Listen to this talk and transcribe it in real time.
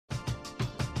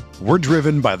We're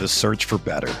driven by the search for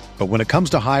better. But when it comes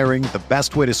to hiring, the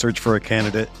best way to search for a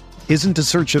candidate isn't to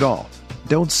search at all.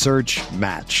 Don't search,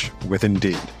 match with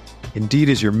Indeed. Indeed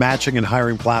is your matching and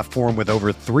hiring platform with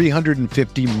over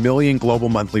 350 million global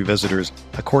monthly visitors,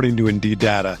 according to Indeed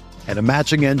data, and a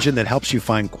matching engine that helps you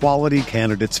find quality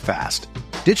candidates fast.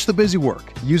 Ditch the busy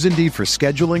work. Use Indeed for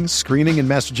scheduling, screening, and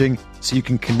messaging so you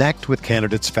can connect with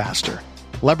candidates faster.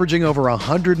 Leveraging over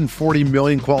 140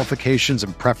 million qualifications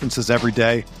and preferences every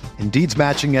day, Indeed's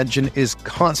matching engine is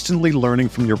constantly learning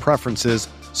from your preferences,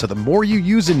 so the more you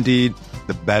use Indeed,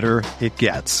 the better it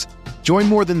gets. Join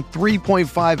more than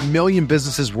 3.5 million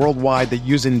businesses worldwide that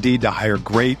use Indeed to hire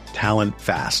great talent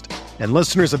fast. And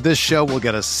listeners of this show will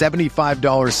get a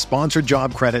 $75 sponsored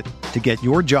job credit to get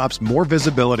your jobs more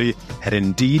visibility at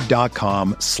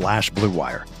Indeed.com/Blue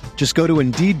Wire. Just go to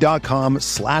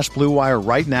Indeed.com/Blue Wire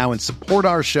right now and support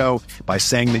our show by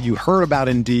saying that you heard about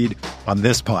Indeed on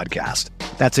this podcast.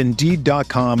 That's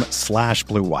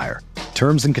Indeed.com/Blue Wire.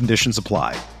 Terms and conditions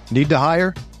apply. Need to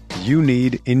hire? You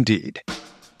need Indeed.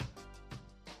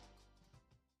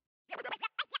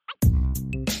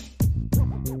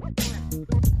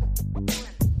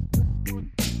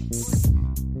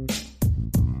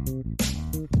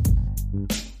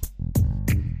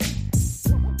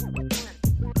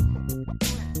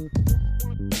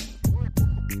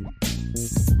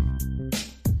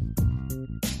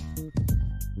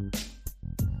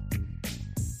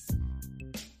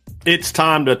 It's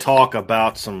time to talk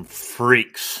about some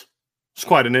freaks. It's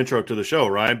quite an intro to the show,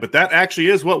 Ryan, but that actually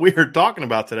is what we are talking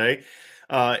about today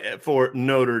for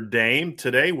Notre Dame.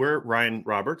 Today, we're Ryan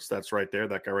Roberts. That's right there,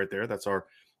 that guy right there. That's our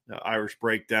Irish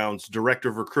Breakdown's director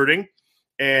of recruiting.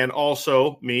 And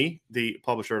also me, the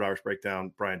publisher at Irish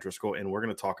Breakdown, Brian Driscoll, and we're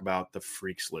going to talk about the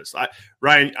freaks list.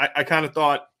 Ryan, I kind of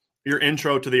thought your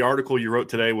intro to the article you wrote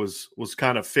today was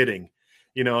kind of fitting.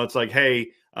 You know, it's like,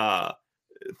 hey,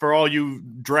 for all you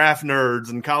draft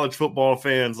nerds and college football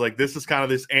fans, like this is kind of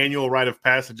this annual rite of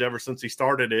passage ever since he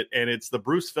started it, and it's the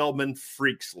Bruce Feldman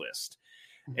Freaks list.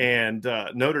 And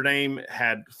Notre Dame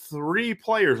had 3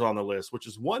 players on the list, which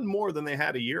is one more than they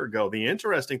had a year ago. The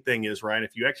interesting thing is, Ryan,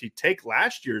 if you actually take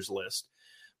last year's list,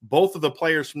 both of the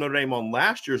players from Notre Dame on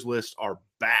last year's list are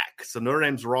back. So Notre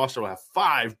Dame's roster will have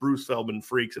 5 Bruce Feldman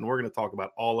Freaks, and we're going to talk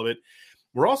about all of it.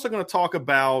 We're also going to talk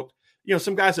about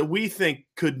some guys that we think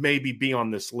could maybe be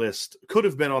on this list, could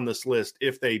have been on this list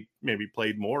if they maybe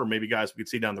played more, or maybe guys we could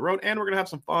see down the road. And we're going to have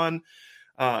some fun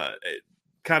kind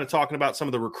of talking about some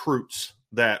of the recruits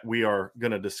that we are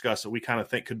going to discuss that we kind of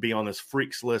think could be on this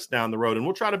freaks list down the road. And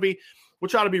we'll try to be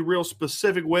real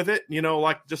specific with it,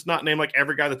 like just not name like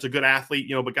every guy that's a good athlete,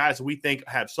 but guys that we think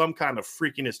have some kind of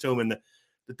freakiness to them. And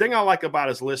the thing I like about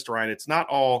his list, Ryan, it's not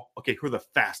all, okay, who are the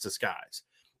fastest guys?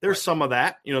 There's some of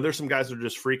that. There's some guys that are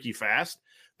just freaky fast.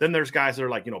 Then there's guys that are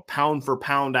like, pound for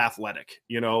pound athletic.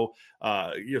 So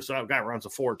a guy runs a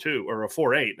 4.2 or a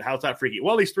 4.8. How's that freaky?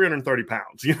 Well, he's 330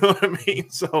 pounds. You know what I mean?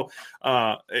 So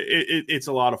it's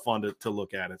a lot of fun to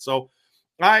look at it. So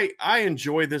I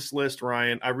enjoy this list,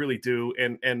 Ryan. I really do.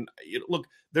 And look,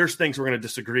 there's things we're going to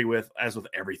disagree with, as with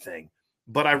everything.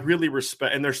 But I really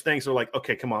respect, and there's things that are like,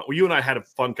 okay, come on. Well, you and I had a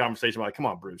fun conversation about, like, come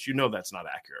on, Bruce, that's not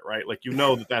accurate, right? Like,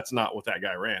 that's not what that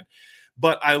guy ran.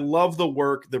 But I love the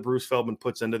work that Bruce Feldman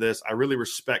puts into this. I really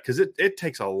respect, because it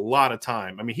takes a lot of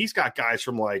time. I mean, he's got guys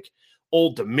from like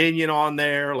Old Dominion on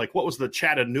there. Like, what was the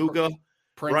Chattanooga?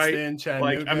 Princeton, right?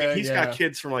 Chattanooga. Like, I mean, he's got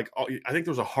kids from like, I think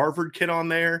there was a Harvard kid on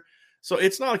there. So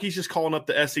it's not like he's just calling up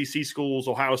the SEC schools,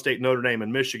 Ohio State, Notre Dame,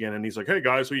 and Michigan, and he's like, hey,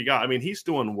 guys, who you got? I mean, he's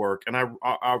doing work, and I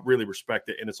really respect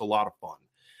it, and it's a lot of fun.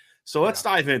 So let's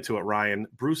dive into it, Ryan.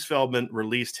 Bruce Feldman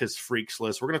released his freaks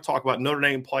list. We're going to talk about Notre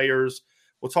Dame players.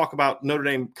 We'll talk about Notre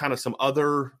Dame, kind of some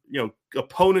other,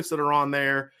 opponents that are on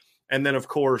there. And then, of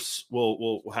course,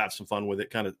 we'll have some fun with it,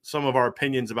 kind of some of our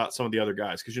opinions about some of the other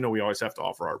guys, because, we always have to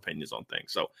offer our opinions on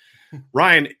things. So,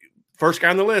 Ryan, first guy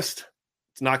on the list.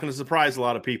 It's not going to surprise a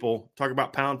lot of people. Talk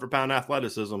about pound for pound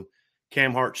athleticism.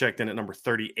 Cam Hart checked in at number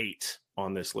 38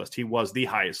 on this list. He was the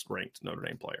highest ranked Notre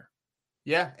Dame player.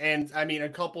 Yeah, and I mean, a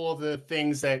couple of the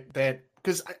things that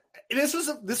because this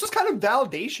was kind of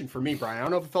validation for me, Brian. I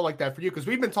don't know if it felt like that for you, because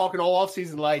we've been talking all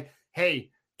offseason like,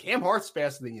 hey, Cam Hart's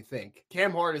faster than you think.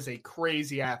 Cam Hart is a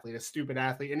crazy athlete, a stupid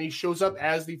athlete, and he shows up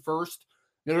as the first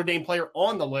Notre Dame player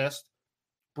on the list.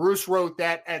 Bruce wrote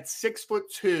that at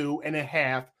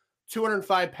 6'2.5",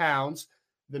 205 pounds.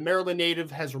 The Maryland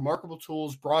native has remarkable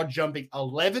tools, broad jumping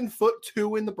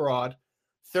 11'2" in the broad,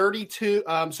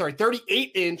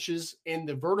 38 inches in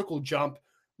the vertical jump,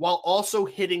 while also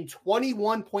hitting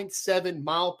 21.7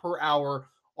 mile per hour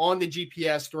on the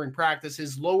GPS during practice.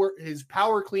 His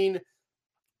power clean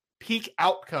peak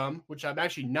outcome, which I'm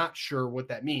actually not sure what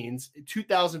that means,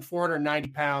 2,490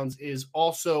 pounds, is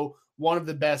also one of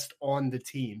the best on the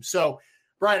team. So,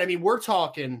 Brian, I mean, we're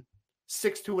talking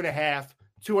 6'2.5",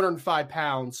 205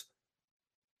 pounds,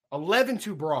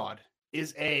 11'2" broad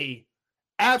is a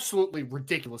absolutely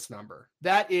ridiculous number.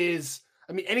 That is,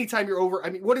 I mean, anytime you're over, I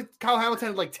mean, what did Kyle Hamilton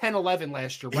had like 10-11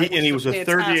 last year, right? He was a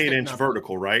 38-inch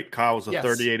vertical, right? Kyle was a Yes.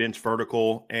 38-inch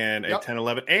vertical and a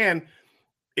 10-11. And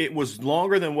it was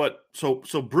longer than what, so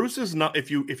Bruce is not,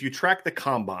 if you track the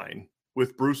combine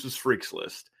with Bruce's freaks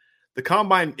list, the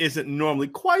combine isn't normally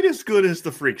quite as good as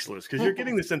the freaks list because you're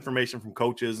getting this information from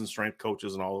coaches and strength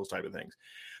coaches and all those type of things.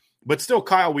 But still,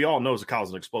 Kyle, we all know that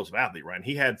Kyle's an explosive athlete, right? And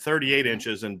he had 38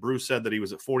 inches, and Bruce said that he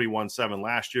was at 41.7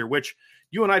 last year, which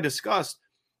you and I discussed.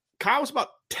 Kyle was about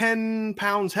 10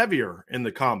 pounds heavier in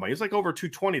the combine. He's like over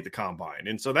 220 at the combine.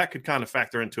 And so that could kind of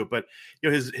factor into it. But, you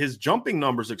know, his jumping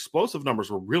numbers, explosive numbers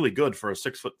were really good for a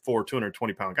 6'4",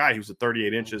 220-pound guy. He was at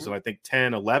 38 inches and I think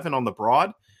 10-11 on the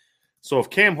broad. So if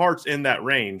Cam Hart's in that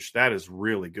range, that is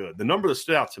really good. The number that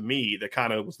stood out to me that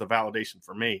kind of was the validation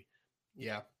for me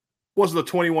was the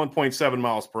 21.7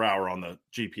 miles per hour on the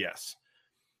GPS,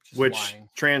 which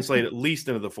translate at least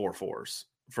into the 4.4s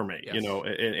for me, you know,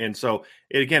 and so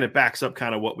it backs up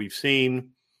kind of what we've seen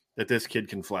that this kid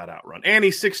can flat out run. And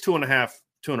he's 6'2.5",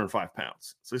 205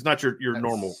 pounds. So he's not your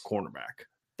normal cornerback.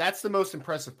 That's the most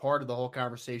impressive part of the whole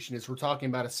conversation is we're talking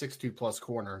about a 6'2" plus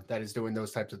corner that is doing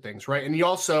those types of things, right? And he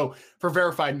also, for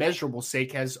verified measurable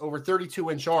sake, has over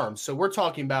 32-inch arms. So we're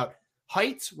talking about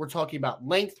height, we're talking about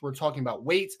length, we're talking about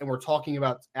weight, and we're talking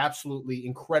about absolutely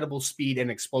incredible speed and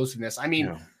explosiveness. I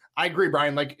mean, I agree,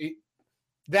 Brian. Like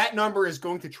that number is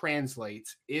going to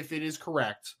translate, if it is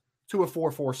correct, to a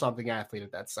 4.4 something athlete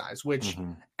at that size, which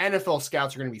NFL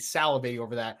scouts are going to be salivating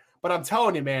over that. But I'm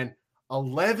telling you, man,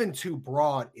 11'2"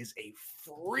 broad is a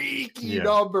freaky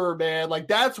number, man. Like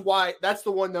that's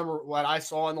the one number what I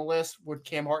saw on the list with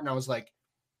Cam Hart, and I was like,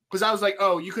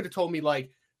 oh, you could have told me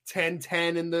like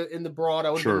 10-10 in the broad. I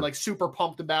would have been like super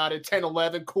pumped about it.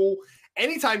 10-11, cool.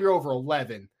 Anytime you're over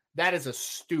 11, that is a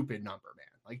stupid number, man.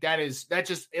 Like that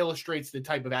just illustrates the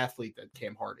type of athlete that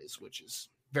Cam Hart is, which is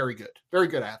very good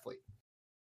athlete.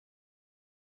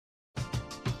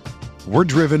 We're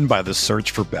driven by the search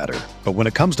for better. But when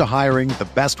it comes to hiring, the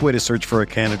best way to search for a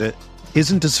candidate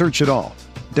isn't to search at all.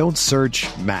 Don't search,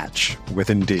 match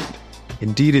with Indeed.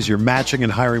 Indeed is your matching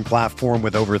and hiring platform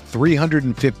with over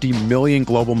 350 million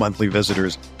global monthly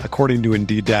visitors, according to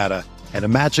Indeed data, and a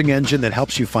matching engine that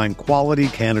helps you find quality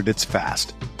candidates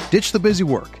fast. Ditch the busy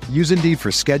work. Use Indeed for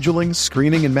scheduling,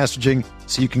 screening, and messaging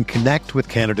so you can connect with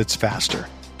candidates faster.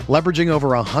 Leveraging over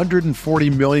 140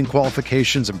 million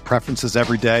qualifications and preferences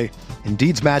every day,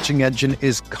 Indeed's matching engine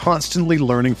is constantly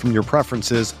learning from your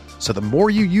preferences, so the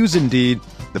more you use Indeed,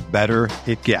 the better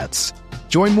it gets.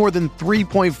 Join more than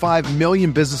 3.5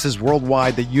 million businesses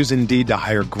worldwide that use Indeed to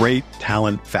hire great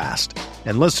talent fast.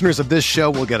 And listeners of this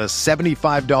show will get a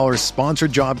 $75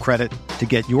 sponsored job credit to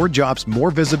get your jobs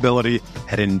more visibility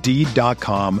at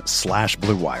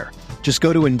Indeed.com/Blue Wire. Just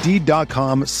go to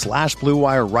Indeed.com/Blue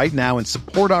Wire right now and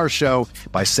support our show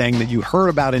by saying that you heard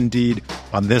about Indeed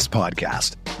on this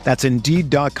podcast. That's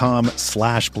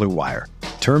Indeed.com/Blue Wire.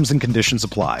 Terms and conditions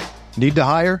apply. Need to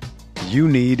hire? You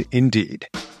need Indeed.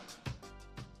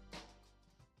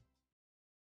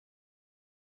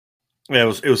 Yeah,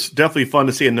 it was definitely fun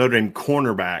to see a Notre Dame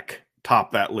cornerback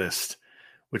top that list,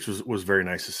 which was very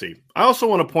nice to see. I also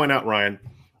want to point out, Ryan,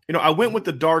 you know, I went with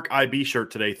the dark IB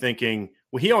shirt today thinking,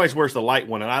 well, he always wears the light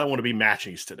one, and I don't want to be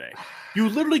matchies today. You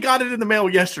literally got it in the mail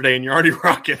yesterday, and you're already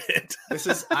rocking it. This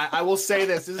is, I will say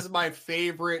this is my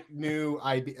favorite new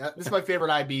IB. This is my favorite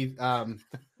IB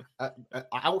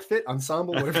outfit,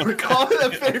 ensemble, whatever you call it.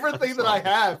 The favorite thing that I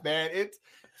have, man. It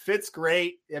fits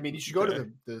great. I mean, you should go to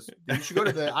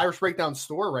the Irish Breakdown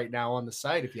store right now on the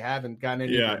site if you haven't gotten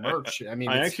any of the merch. I mean,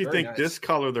 I actually think this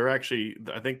color they're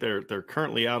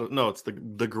currently out of. No, it's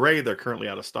the gray they're currently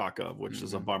out of stock of, which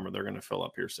is a bummer. They're going to fill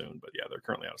up here soon, but yeah, they're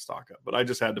currently out of stock of. But I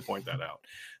just had to point that out.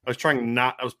 I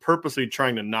was purposely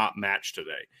trying to not match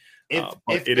today.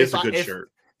 But it is a good shirt.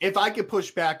 If I could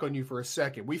push back on you for a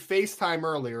second, we FaceTime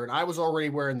earlier, and I was already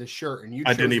wearing the shirt, and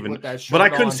I didn't even put that shirt on.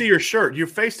 But I couldn't see your shirt. You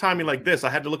FaceTime me like this. I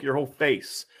had to look at your whole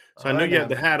face. So I knew you had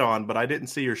the hat on, but I didn't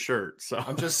see your shirt. So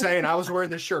I'm just saying I was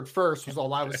wearing the shirt first was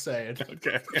all I was saying.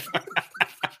 Okay.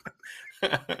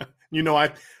 You know,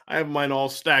 I have mine all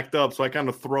stacked up, so I kind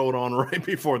of throw it on right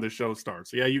before the show starts.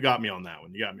 So yeah, you got me on that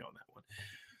one.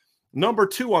 Number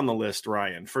 2 on the list,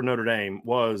 Ryan, for Notre Dame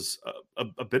was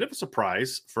a bit of a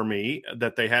surprise for me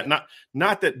that they had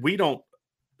not that we don't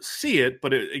see it,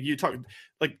 but you talk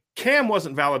like Cam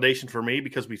wasn't validation for me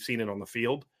because we've seen it on the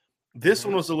field. This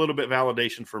one was a little bit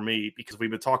validation for me because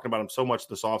we've been talking about him so much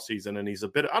this offseason, and he's a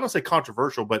bit, I don't say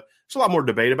controversial, but there's a lot more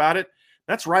debate about it.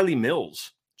 That's Riley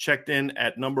Mills, checked in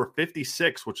at number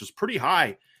 56, which is pretty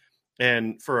high.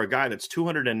 And for a guy that's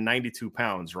 292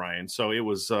 pounds, Ryan. So it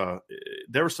was,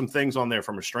 there were some things on there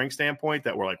from a strength standpoint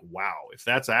that were like, wow, if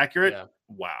that's accurate,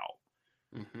 wow.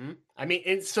 Mm-hmm. I mean,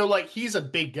 and so like he's a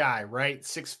big guy, right?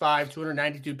 6'5",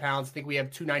 292 pounds. I think we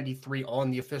have 293 on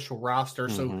the official roster.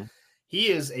 So he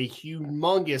is a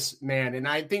humongous man. And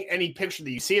I think any picture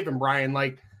that you see of him, Brian,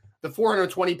 like the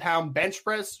 420-pound bench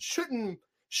press shouldn't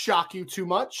shock you too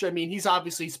much. I mean, he's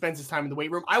obviously spends his time in the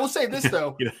weight room. I will say this,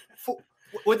 though,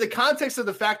 with the context of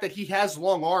the fact that he has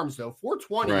long arms, though,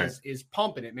 420 is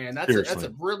pumping it, man.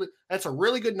 That's a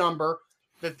really good number.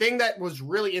 The thing that was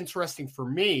really interesting for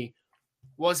me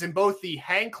was in both the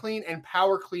hang clean and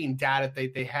power clean data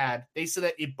that they had, they said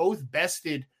that it both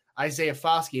bested Isaiah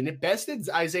Foskey, and it bested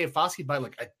Isaiah Foskey by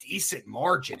like a decent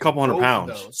margin. A couple hundred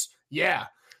pounds. Those. Yeah.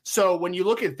 So when you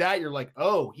look at that, you're like,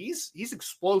 oh, he's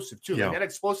explosive too. Like that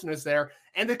explosiveness there.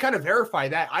 And to kind of verify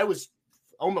that, I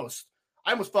almost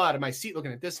fell out of my seat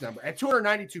looking at this number. At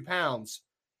 292 pounds,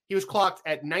 he was clocked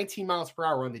at 19 miles per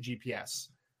hour on the GPS.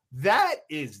 That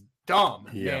is dumb,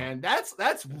 man.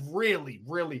 That's really,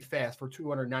 really fast for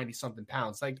 290 something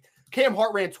pounds. Like Cam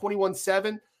Hart ran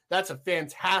 21.7. That's a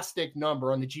fantastic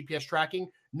number on the GPS tracking.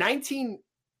 19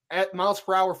 miles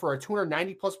per hour for a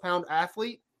 290 plus pound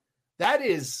athlete.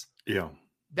 That's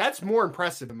more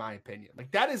impressive in my opinion.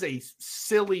 Like that is a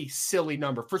silly, silly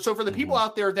number for the people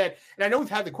out there that, and I know we've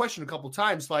had the question a couple of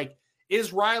times, like,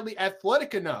 is Riley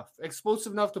athletic enough,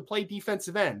 explosive enough to play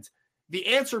defensive end? The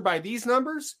answer by these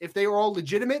numbers, if they were all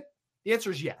legitimate, the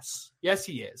answer is yes. Yes,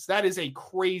 he is. That is a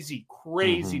crazy,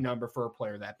 crazy number for a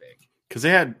player that big. Because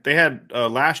they had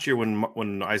last year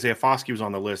when Isaiah Foskey was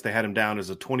on the list, they had him down as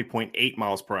a 20.8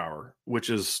 miles per hour, which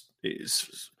is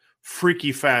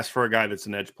freaky fast for a guy that's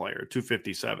an edge player,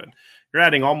 257. You're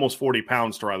adding almost 40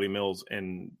 pounds to Riley Mills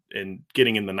and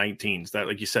getting in the 19s. That,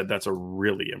 like you said, that's a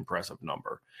really impressive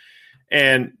number.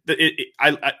 And the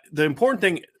important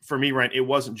thing for me, Ryan, it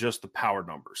wasn't just the power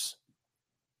numbers.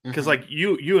 Because like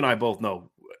you and I both know,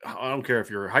 I don't care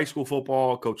if you're high school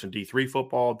football, coaching D3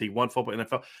 football, D1 football,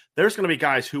 NFL, there's going to be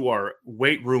guys who are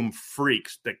weight room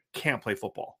freaks that can't play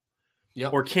football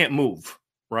or can't move,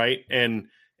 right? And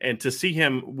to see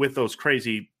him with those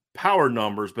crazy power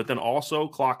numbers, but then also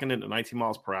clocking into 19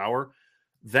 miles per hour,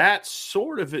 that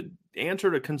sort of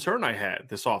answered a concern I had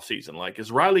this offseason. Like,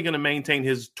 is Riley going to maintain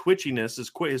his twitchiness,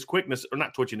 his quickness, or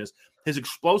not twitchiness, his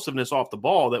explosiveness off the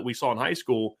ball that we saw in high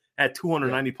school at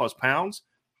 290 plus pounds?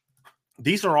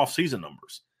 These are off-season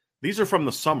numbers. These are from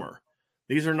the summer.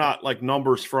 These are not like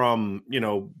numbers from,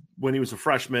 when he was a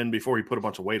freshman before he put a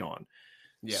bunch of weight on.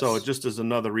 Yes. So it just is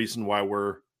another reason why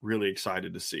we're really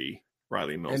excited to see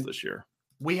Riley Mills this year.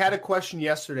 We had a question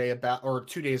yesterday or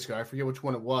 2 days ago, I forget which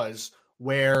one it was,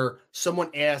 where someone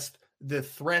asked the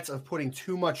threats of putting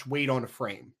too much weight on a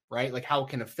frame, right? Like how it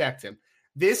can affect him.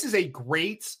 This is a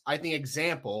great, I think,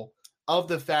 example of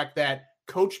the fact that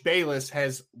Coach Bayless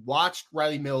has watched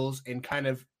Riley Mills and kind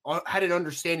of had an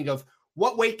understanding of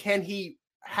what weight can he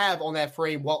have on that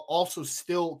frame while also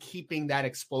still keeping that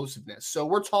explosiveness. So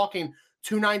we're talking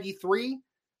 293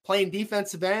 playing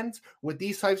defensive end with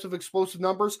these types of explosive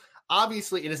numbers.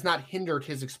 Obviously, it has not hindered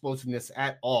his explosiveness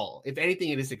at all. If anything,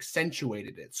 it has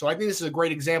accentuated it. So I think this is a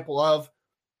great example of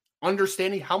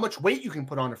understanding how much weight you can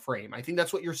put on a frame. I think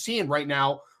that's what you're seeing right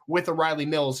now with a Riley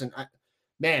Mills. And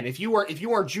man, if you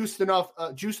weren't juiced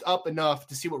up enough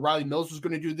to see what Riley Mills was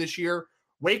going to do this year,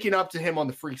 waking up to him on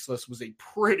the freaks list was a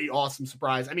pretty awesome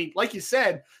surprise. I mean, like you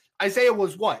said, Isaiah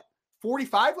was what,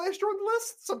 45 last year on the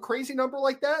list? Some crazy number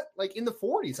like that, like in the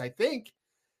 40s, I think.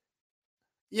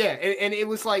 Yeah, and it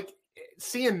was like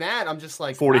seeing that, I'm just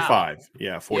like 45. Wow.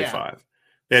 Yeah, 45. Yeah.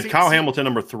 They had Kyle Hamilton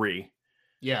number 3.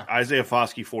 Yeah, Isaiah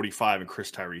Foskey 45 and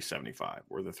Chris Tyree 75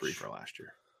 were the 3 for last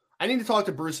year. I need to talk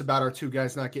to Bruce about our 2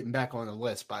 guys not getting back on the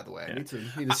list, by the way. Yeah. I need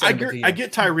to I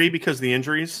get Tyree because of the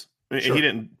injuries. Sure. He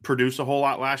didn't produce a whole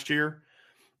lot last year.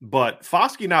 But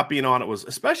Foskey not being on it was,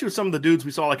 especially with some of the dudes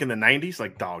we saw like in the 90s,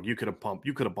 like, dog, you could have bumped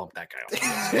that guy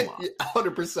off.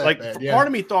 100%. Like, part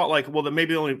of me thought like, well, then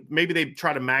maybe they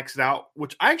try to max it out,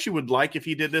 which I actually would like if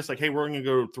he did this. Like, hey, we're going to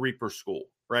go 3 per school,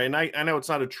 right? And I know it's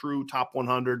not a true top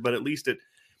 100, but at least it,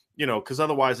 because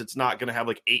otherwise it's not going to have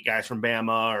like 8 guys from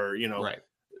Bama or right.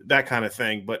 That kind of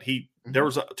thing. But there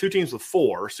was 2 teams with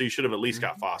 4, so you should have at least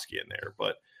got Foskey in there.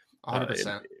 But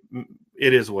 100%.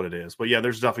 It is what it is. But yeah,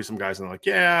 there's definitely some guys that are like,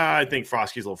 yeah, I think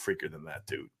Foskey's a little freakier than that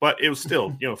too. But it was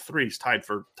still, 3's tied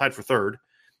for 3rd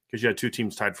because you had two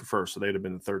teams tied for first, so they'd have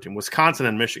been the third team, Wisconsin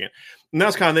and Michigan. And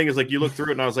that's kind of thing is like you look through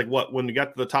it, and I was like, what? When you got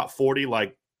to the top 40,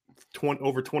 like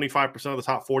over 25% of the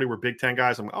top 40 were Big Ten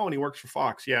guys. I'm like, oh, and he works for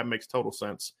Fox. Yeah, it makes total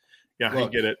sense. Yeah, I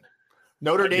get it.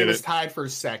 Notre Dame is tied for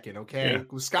second, okay? Yeah.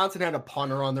 Wisconsin had a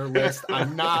punter on their list.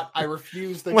 I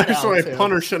refuse the That's why a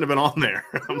punter shouldn't have been on there.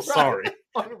 I'm sorry.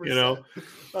 100%.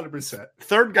 100%.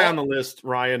 Third guy on the list,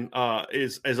 Ryan,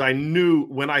 is as I knew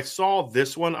when I saw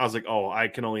this one, I was like, oh, I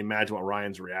can only imagine what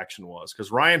Ryan's reaction was.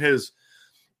 Because Ryan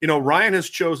has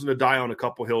chosen to die on a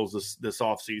couple hills this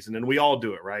offseason, and we all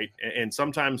do it, right? And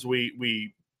sometimes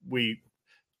we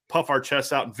puff our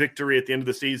chests out in victory at the end of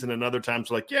the season, and other times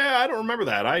we're like, yeah, I don't remember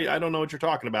that. I don't know what you're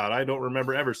talking about. I don't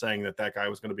remember ever saying that guy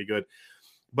was going to be good.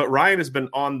 But Ryan has been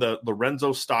on the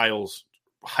Lorenzo Styles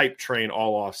hype train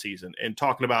all off season and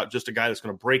talking about just a guy that's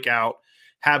going to break out,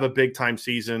 have a big time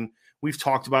season. We've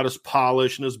talked about his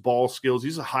polish and his ball skills.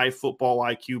 He's a high football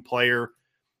IQ player,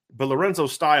 but Lorenzo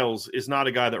Styles is not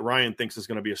a guy that Ryan thinks is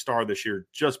going to be a star this year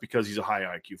just because he's a high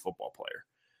IQ football player.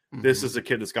 This is a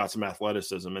kid that's got some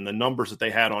athleticism, and the numbers that they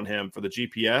had on him for the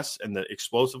GPS and the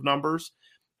explosive numbers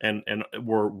and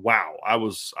were wow. I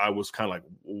was kind of like,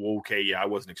 okay, yeah, I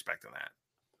wasn't expecting that.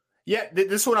 Yeah,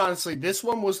 this one, honestly, this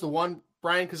one was the one,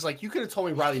 Brian, because like you could have told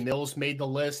me Riley Mills made the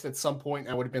list at some point,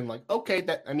 and I would have been like, okay,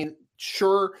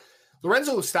 sure.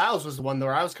 Lorenzo Styles was the one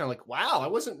where I was kind of like, wow, I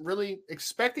wasn't really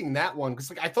expecting that one because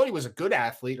like I thought he was a good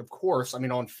athlete, of course. I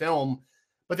mean, on film.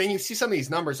 But then you see some of these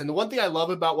numbers. And the one thing I love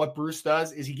about what Bruce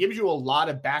does is he gives you a lot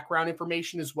of background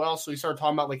information as well. So he started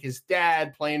talking about like his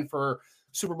dad playing for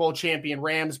Super Bowl champion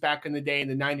Rams back in the day in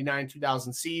the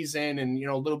 99-2000 season. And,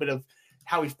 a little bit of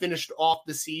how he finished off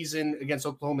the season against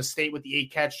Oklahoma State with the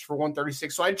 8 catches for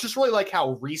 136. So I just really like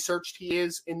how researched he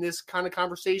is in this kind of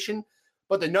conversation.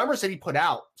 But the numbers that he put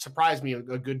out surprised me a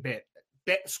good bit.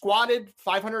 Squatted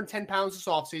 510 pounds this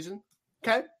offseason.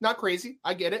 Okay, not crazy.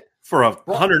 I get it. For a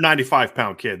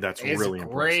 195-pound kid, that's really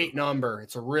impressive. Great number.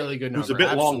 It's a really good number. Who's a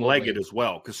bit long-legged as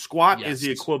well, because squat is the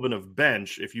equivalent of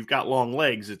bench. If you've got long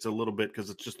legs, it's a little bit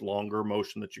because it's just longer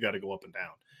motion that you got to go up and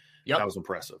down. Yep. That was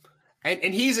impressive.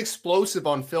 And he's explosive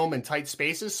on film in tight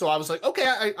spaces, so I was like,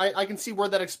 okay, I can see where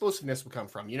that explosiveness would come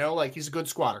from. Like he's a good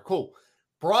squatter. Cool.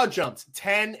 Broad jumps,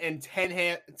 10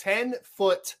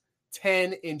 foot,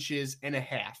 10 inches and a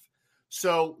half.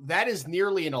 So that is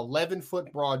nearly an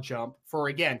 11-foot broad jump for,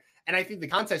 again, and I think the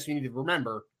context you need to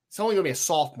remember, it's only going to be a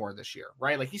sophomore this year,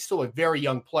 right? Like he's still a very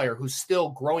young player who's still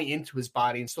growing into his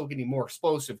body and still getting more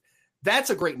explosive. That's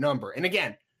a great number. And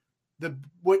again,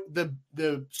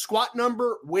 the squat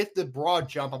number with the broad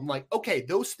jump, I'm like, okay,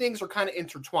 those things are kind of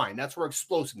intertwined. That's where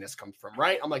explosiveness comes from,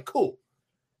 right? I'm like, cool.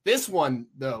 This one,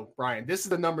 though, Brian, this is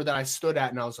the number that I stood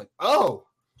at, and I was like, oh,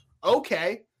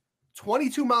 okay.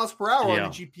 22 miles per hour on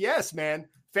the GPS, man.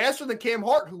 Faster than Cam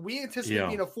Hart, who we anticipate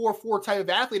being a 4.4 type of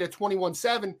athlete at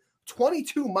 21.7,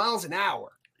 22 miles an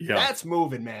hour. Yeah. That's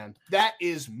moving, man. That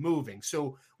is moving.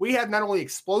 So we have not only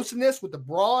explosiveness with the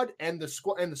broad and the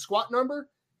squat number,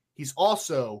 he's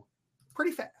also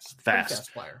pretty fast. Pretty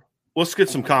fast player. Let's get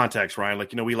some context, Ryan.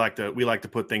 Like, we like to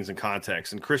put things in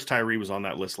context. And Chris Tyree was on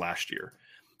that list last year.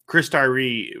 Chris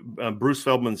Tyree, Bruce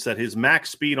Feldman said his max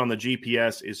speed on the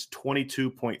GPS is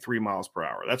 22.3 miles per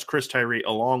hour. That's Chris Tyree,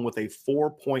 along with a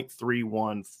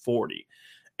 4.31 40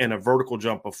 and a vertical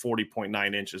jump of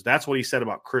 40.9 inches. That's what he said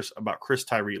about Chris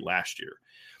Tyree last year.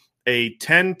 A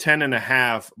 10 and a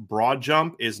half broad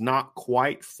jump is not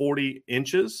quite 40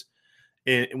 inches.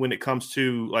 And when it comes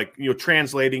to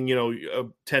translating, a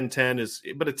 10-10 is,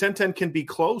 but a 10-10 can be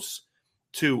close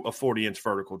to a 40-inch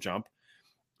vertical jump.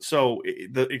 So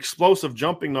the explosive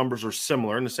jumping numbers are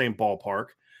similar in the same ballpark,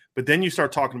 but then you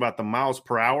start talking about the miles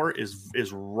per hour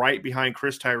is right behind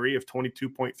Chris Tyree of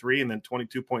 22.3 and then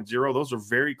 22.0. Those are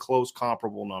very close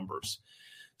comparable numbers.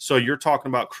 So you're talking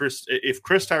about if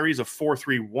Chris Tyree's a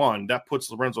 4.31, that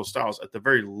puts Lorenzo Styles at the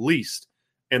very least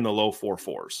in the low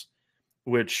 4.4s,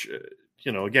 which,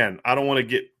 again, I don't want to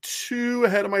get too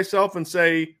ahead of myself and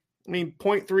say,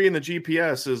 0.3 in the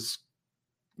GPS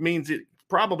means it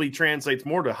probably translates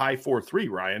more to high 4.3,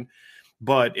 Ryan,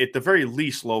 but at the very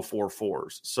least low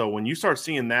 4.4s. So when you start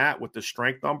seeing that with the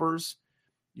strength numbers,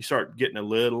 you start getting a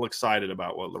little excited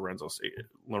about what Lorenzo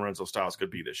Styles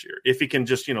could be this year. If he can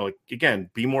just, again,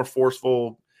 be more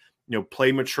forceful,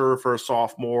 play mature for a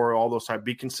sophomore, all those type,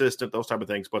 be consistent, those type of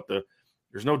things. But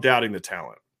there's no doubting the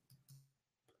talent.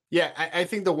 Yeah, I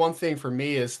think the one thing for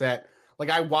me is that,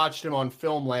 I watched him on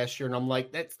film last year, and I'm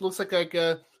like, that looks like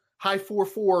a high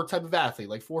 4.4 type of athlete,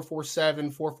 like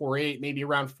 4.47, 4.48, maybe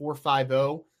around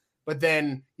 4.50. But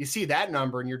then you see that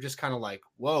number and you're just kind of like,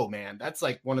 whoa, man, that's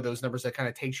like one of those numbers that kind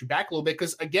of takes you back a little bit.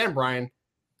 Because again, Brian,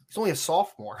 he's only a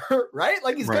sophomore, right?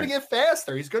 Like he's going to get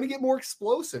faster. He's going to get more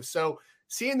explosive. So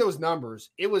seeing those numbers,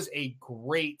 it was a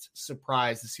great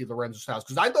surprise to see Lorenzo Styles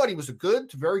because I thought he was a good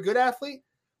to very good athlete.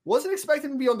 Wasn't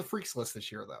expecting him to be on the freaks list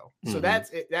this year, though. So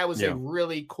that was a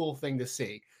really cool thing to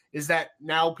see. Is that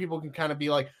now people can kind of be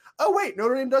like, oh, wait,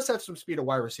 Notre Dame does have some speed at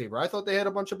wide receiver. I thought they had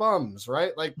a bunch of bums,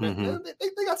 right? Like they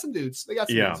got some dudes. They got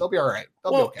some dudes. They'll be all right.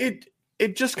 They'll be okay.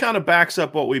 It just kind of backs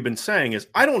up what we've been saying is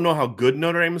I don't know how good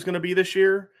Notre Dame is going to be this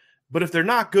year, but if they're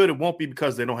not good, it won't be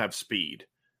because they don't have speed.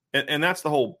 And that's the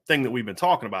whole thing that we've been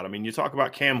talking about. I mean, you talk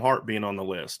about Cam Hart being on the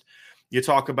list. You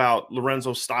talk about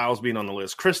Lorenzo Styles being on the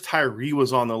list. Chris Tyree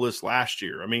was on the list last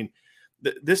year. I mean,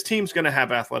 this team's going to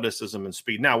have athleticism and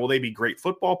speed. Now, will they be great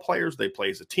football players? They play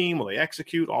as a team. Will they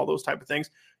execute? All those type of things.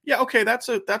 Yeah, okay, that's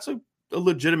a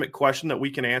legitimate question that we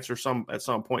can answer at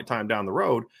some point in time down the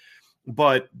road.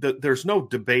 But there's no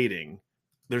debating.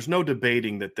 There's no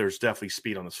debating that there's definitely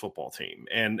speed on this football team.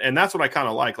 And that's what I kind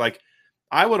of like. Like,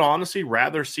 I would honestly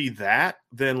rather see that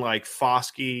than like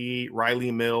Foskey,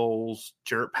 Riley Mills,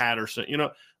 Jarrett Patterson,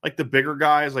 like the bigger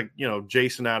guys, like,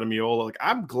 Jason Adamiola. Like,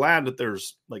 I'm glad that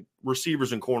there's like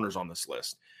receivers and corners on this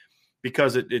list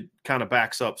because it kind of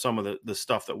backs up some of the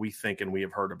stuff that we think and we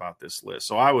have heard about this list.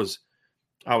 So I was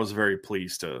very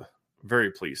pleased to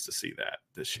see that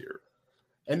this year.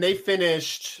 And they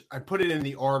finished, I put it in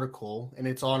the article, and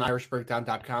it's on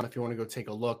irishbreakdown.com if you want to go take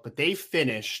a look, but they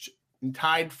finished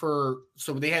tied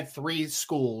so they had three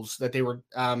schools that they were,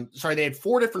 they had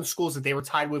four different schools that they were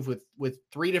tied with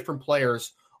three different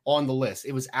players on the list.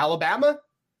 It was Alabama,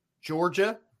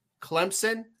 Georgia,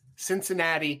 Clemson,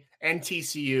 Cincinnati, and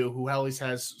TCU, who always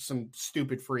has some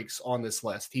stupid freaks on this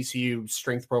list. TCU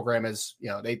strength program is,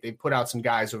 they put out some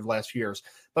guys over the last few years.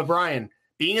 But Brian,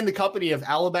 being in the company of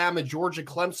Alabama, Georgia,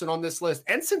 Clemson on this list,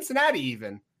 and Cincinnati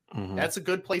even, that's a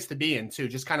good place to be in too.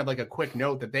 Just kind of like a quick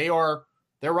note that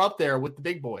they're up there with the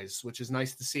big boys, which is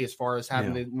nice to see as far as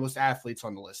having the most athletes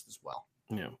on the list as well.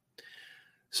 Yeah.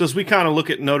 So as we kind of look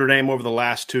at Notre Dame over the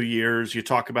last 2 years, you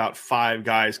talk about 5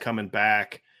 guys coming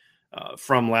back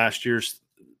from last year's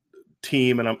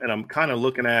team. And I'm kind of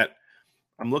looking at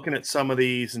some of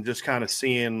these and just kind of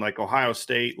seeing like Ohio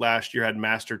State last year had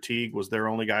Master Teague was their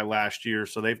only guy last year.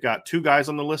 So they've got 2 guys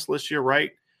on the list this year,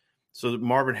 right? So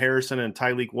Marvin Harrison and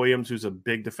Tyleik Williams, who's a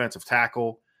big defensive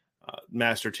tackle.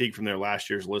 Master Teague from their last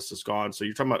year's list is gone. So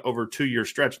you're talking about over a 2-year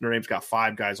stretch. Notre Dame's got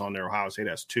 5 guys on there. Ohio State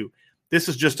has 2. This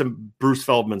is just a Bruce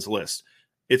Feldman's list.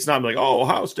 It's not like, oh,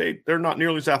 Ohio State, they're not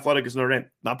nearly as athletic as Notre Dame.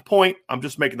 Not the point. I'm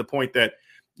just making the point that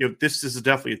this is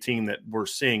definitely a team that we're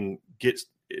seeing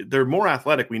they're more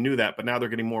athletic. We knew that, but now they're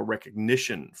getting more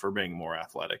recognition for being more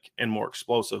athletic and more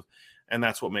explosive. And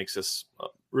that's what makes this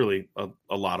really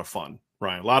a lot of fun.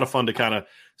 Ryan, a lot of fun to kind of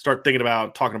start thinking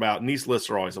about, talking about, and these lists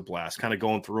are always a blast, kind of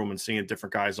going through them and seeing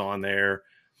different guys on there.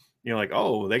 Like,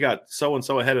 oh, they got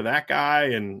so-and-so ahead of that guy.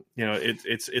 And,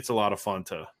 it's a lot of fun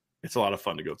to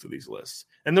go through these lists.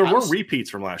 And there were repeats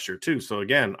from last year too. So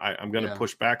again, I'm going to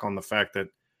push back on the fact that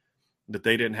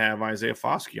they didn't have Isaiah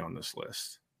Foskey on this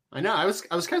list. I know. I was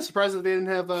kind of surprised that they didn't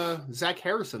have Zach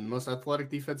Harrison, the most athletic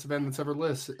defensive end that's ever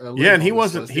and he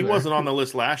wasn't on the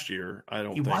list last year. I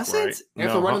don't think he wasn't right?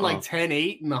 After running like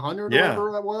 10-8 and 100 or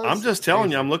whatever that was. I'm just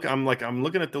telling you, I'm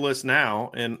looking at the list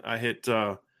now, and I hit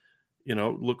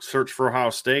search for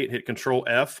Ohio State, hit Control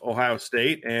F Ohio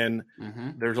State, and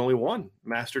there's only one.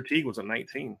 Master Teague was at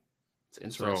 19. It's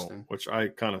interesting, which I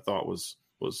kind of thought was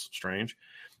strange.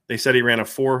 They said he ran a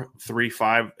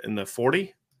 4.35 in the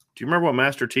 40. Do you remember what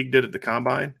Master Teague did at the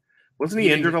Combine? Wasn't he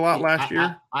injured a lot last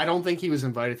year? I don't think he was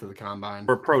invited to the Combine.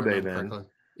 Or Pro Day then. Correctly.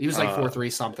 He was like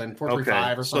 4.3 something, 4.35 or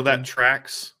something. So that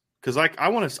tracks because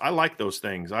I like those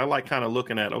things. I like kind of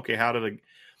looking at, okay, how did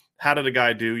a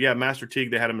guy do? Yeah, Master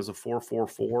Teague, they had him as a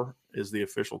 4.44 is the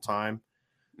official time.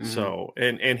 So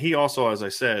and he also, as I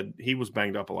said, he was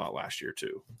banged up a lot last year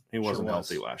too. He wasn't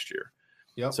healthy last year.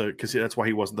 Yep. So because that's why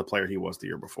he wasn't the player he was the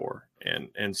year before,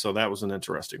 and so that was an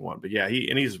interesting one. But yeah,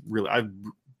 he's really I'm a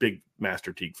big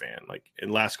Master Teague fan. Like in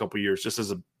the last couple of years, just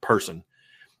as a person,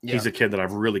 he's a kid that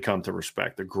I've really come to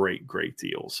respect a great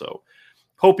deal. So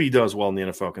hope he does well in the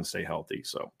NFL, can stay healthy.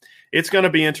 So it's going to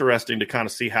be interesting to kind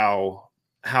of see how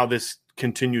this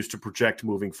continues to project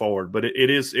moving forward. But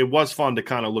it was fun to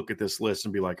kind of look at this list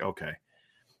and be like, okay,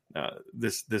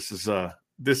 this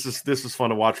is fun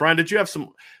to watch. Ryan, you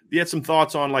had some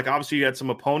thoughts on, like, obviously you had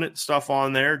some opponent stuff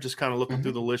on there, just kind of looking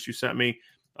through the list you sent me.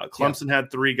 Clemson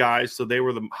had 3 guys, so they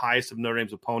were the highest of Notre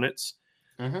Dame's opponents.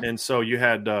 And so you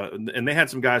had, and they had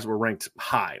some guys that were ranked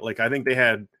high. Like I think they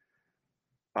had,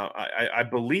 I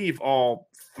believe all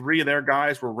 3 of their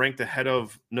guys were ranked ahead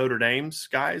of Notre Dame's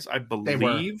guys. I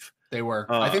believe. They were.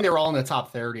 I think they were all in the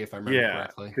top 30, if I remember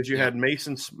correctly. Because you had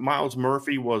Miles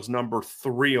Murphy was number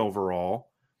 3 overall,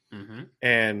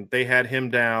 and they had him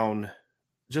down,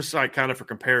 just like kind of for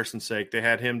comparison's sake, they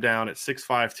had him down at 6'5",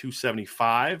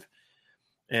 275,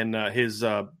 and his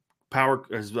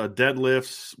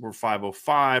deadlifts were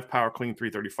 505, power clean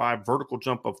 335, vertical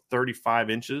jump of 35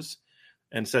 inches,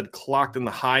 and said clocked in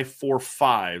the high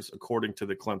 4.5s according to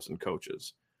the Clemson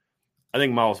coaches. I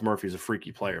think Miles Murphy's a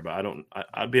freaky player, but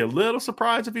I'd be a little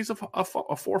surprised if he's a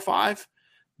 4.5,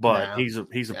 but he's a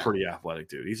pretty athletic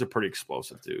dude. He's a pretty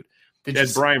explosive dude. They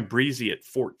had Brian Breezy at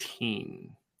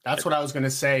 14. That's what I was going to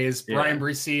say is Brian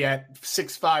Breezy at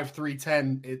 6'5",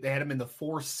 310. They had him in the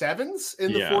 4.7s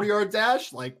in the 40-yard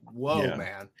dash. Like, whoa,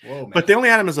 man. But they only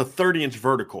had him as a 30-inch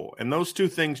vertical, and those two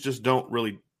things just don't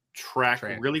really track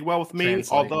really well with me,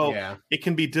 although it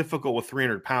can be difficult with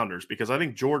 300-pounders because I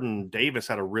think Jordan Davis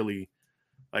had a really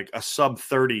a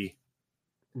sub-30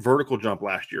 vertical jump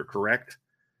last year, correct?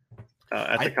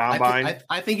 At the combine.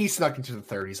 I think he snuck into the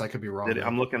 30s. I could be wrong.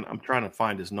 I'm trying to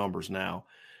find his numbers now.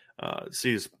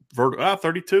 See his vertical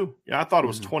 32. Yeah, I thought it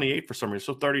was 28 for some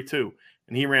reason. So 32.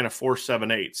 And he ran a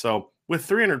 4.78. So with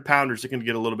 300-pounders, it can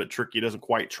get a little bit tricky. It doesn't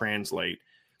quite translate.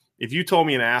 If you told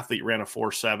me an athlete ran a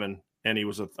 4.7 and he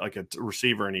was a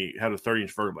receiver and he had a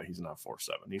 30-inch vertical, he's not 4.7.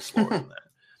 He's slower than that.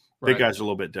 Big guys are a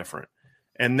little bit different.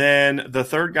 And then the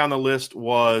third guy on the list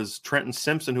was Trenton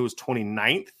Simpson, who was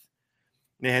 29th.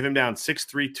 They have him down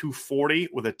 6'3", 240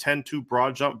 with a 10.2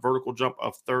 broad jump, vertical jump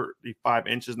of 35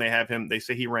 inches. And they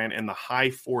say he ran in the high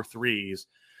 4.3s,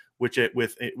 which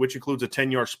includes a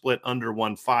 10-yard split under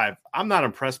 1.5. I'm not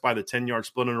impressed by the 10-yard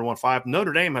split under 1.5.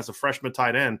 Notre Dame has a freshman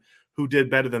tight end who did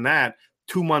better than that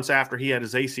 2 months after he had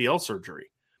his ACL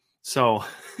surgery. So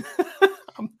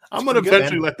I'm going to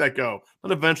eventually let that go. I'm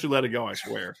going to eventually let it go, I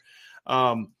swear.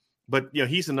 But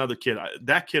he's another kid.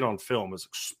 That kid on film is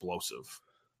explosive.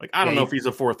 I don't know if he's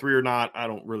a 4.3 or not. I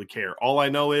don't really care. All I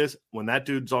know is when that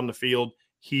dude's on the field,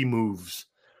 he moves.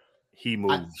 He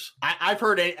moves. I've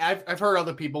heard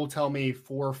other people tell me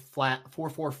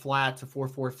 4.4 flat to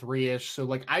 4.43 ish.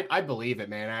 So I believe it,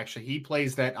 man. Actually, he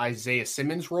plays that Isaiah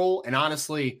Simmons role, and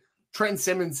honestly, Trenton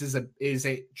Simpson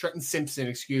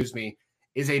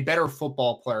is a better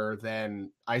football player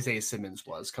than Isaiah Simmons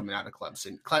was coming out of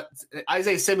Clemson.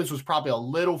 Isaiah Simmons was probably a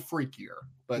little freakier,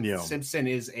 but Simpson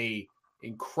is a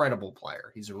incredible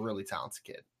player. He's a really talented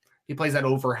kid. He plays that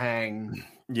overhang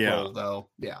role, though.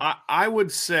 Yeah. I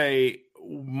would say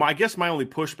my only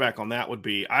pushback on that would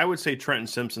be I would say Trenton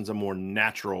Simpson's a more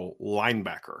natural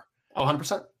linebacker. Oh,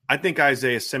 100%. I think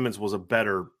Isaiah Simmons was a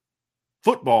better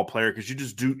football player because you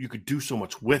could do so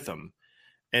much with him.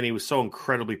 And he was so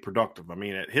incredibly productive. I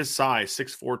mean, at his size,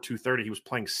 6'4", 230, he was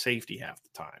playing safety half the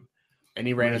time. And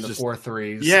he ran in the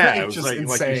 4.3s. Yeah, it was like you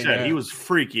said, he was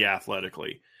freaky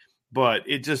athletically. But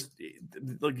it just,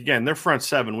 again, their front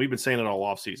seven, we've been saying it all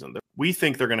offseason. We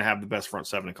think they're going to have the best front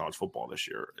seven in college football this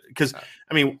year. Because,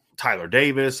 Tyler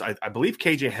Davis, I believe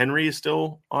KJ Henry is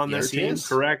still on their team,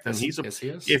 correct? And he is.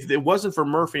 If it wasn't for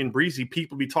Murphy and Breezy,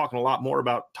 people would be talking a lot more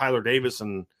about Tyler Davis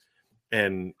and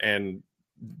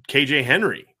KJ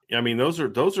Henry. Those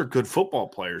are good football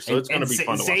players, so it's going to be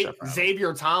fun to watch.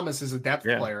 Xavier Thomas is a depth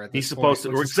player. At this he's supposed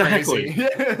point, to exactly.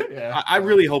 I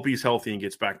really hope he's healthy and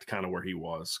gets back to kind of where he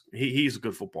was. He's a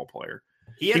good football player.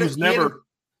 He had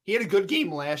a good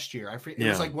game last year. It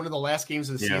was like one of the last games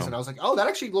of the season. I was like, oh, that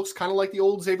actually looks kind of like the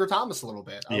old Xavier Thomas a little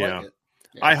bit. I like it.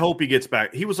 Yeah. I hope he gets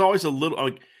back. He was always a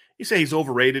little you say he's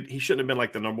overrated. He shouldn't have been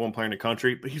like the number one player in the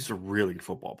country, but he's a really good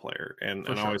football player. And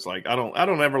I always I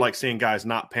don't ever like seeing guys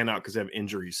not pan out because they have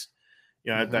injuries.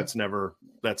 That's never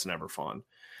fun.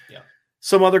 Yeah.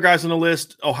 Some other guys on the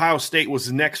list. Ohio State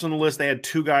was next on the list. They had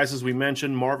 2 guys, as we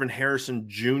mentioned. Marvin Harrison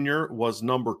Jr. was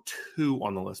number 2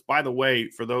 on the list. By the way,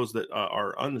 for those that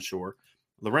are unsure,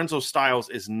 Lorenzo Styles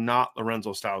is not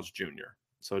Lorenzo Styles Jr.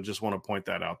 So I just want to point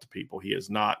that out to people. He is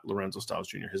not Lorenzo Styles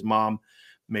Jr. His mom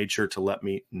made sure to let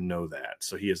me know that.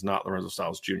 So he is not Lorenzo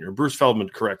Styles Jr. Bruce Feldman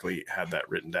correctly had that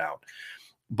written down.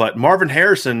 But Marvin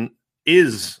Harrison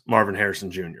is Marvin Harrison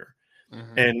Jr.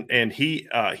 And he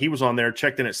was on there,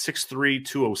 checked in at 6'3",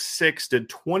 206, did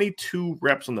 22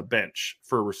 reps on the bench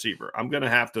for a receiver. I'm going to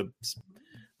have to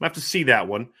see that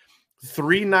one.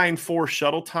 3.94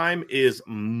 shuttle time is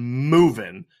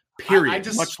moving,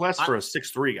 period. Much less for a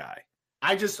 6'3" guy.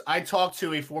 I talked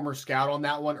to a former scout on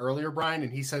that one earlier, Brian,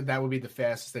 and he said that would be the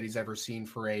fastest that he's ever seen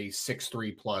for a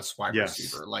 6'3" plus wide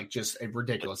receiver. Just a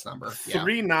ridiculous number.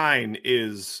 3.9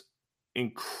 is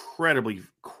incredibly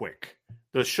quick.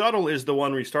 The shuttle is the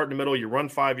one where you start in the middle, you run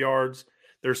 5 yards.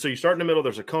 So you start in the middle.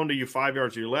 There's a cone to you 5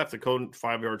 yards to your left, a cone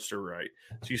 5 yards to your right.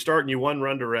 So you start in you one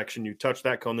run direction. You touch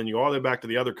that cone, then you go all the way back to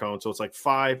the other cone. So it's like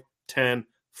 5, 10,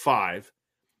 5,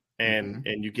 and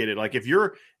you get it. Like if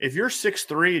you're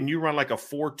 6'3" and you run like a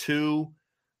 4.2,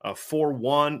 a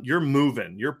 4.1, you're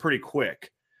moving. You're pretty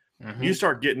quick. You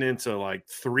start getting into like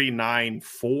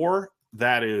 3.94.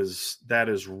 That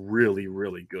is really,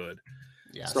 really good.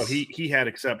 Yes. So he had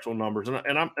exceptional numbers,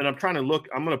 and I'm trying to look.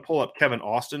 I'm going to pull up Kevin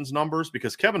Austin's numbers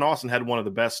because Kevin Austin had one of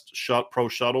the best pro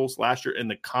shuttles last year in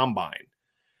the combine.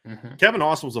 Kevin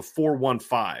Austin was a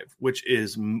 4.15, which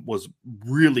was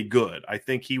really good. I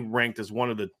think he ranked as one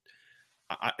of the.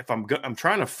 I'm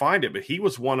trying to find it, but he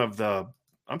was one of the.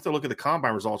 I'm to look at the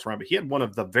combine results around, but he had one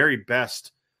of the very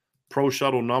best pro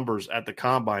shuttle numbers at the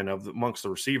combine amongst the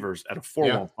receivers at a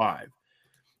 4.15.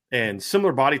 And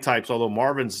similar body types, although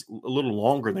Marvin's a little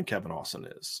longer than Kevin Austin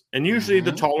is. And usually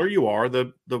the taller you are,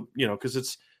 the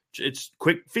because it's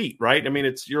quick feet, right? I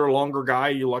mean, you're a longer guy,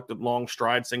 you like the long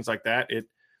strides, things like that. It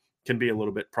can be a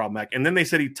little bit problematic. And then they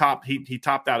said he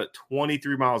topped out at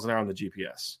 23 miles an hour on the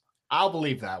GPS. I'll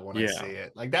believe that when I see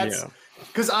it. Like that's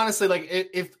because honestly, like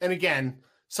if and again,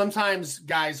 sometimes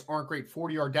guys aren't great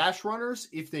 40-yard dash runners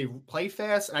if they play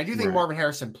fast. And I do think Marvin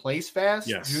Harrison plays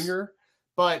fast, junior,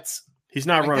 but he's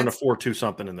not running a 4.2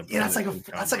 something in the. Yeah, that's like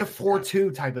a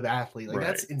 4.2 type of athlete. Like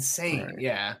that's insane. Right.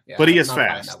 Yeah. But he is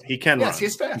fast. He can run. Yes, he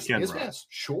is fast. He is fast.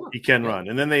 Sure. He can run.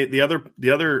 And then the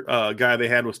other guy they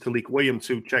had was Talik Williams,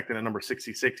 who checked in at number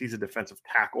 66. He's a defensive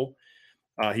tackle.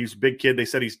 He's a big kid. They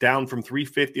said he's down from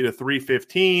 350 to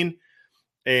 315,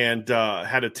 and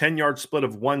had a 10-yard split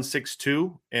of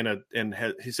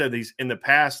 1.62. He said he's in the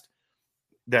past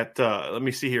that let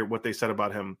me see here what they said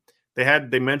about him.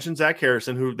 They mentioned Zach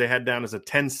Harrison, who they had down as a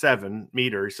 10.7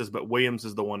 meter. He says, but Williams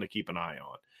is the one to keep an eye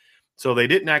on. So they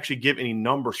didn't actually give any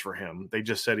numbers for him. They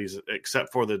just said he's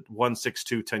except for the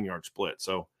 1.62 10-yard split.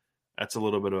 So that's a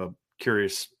little bit of a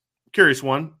curious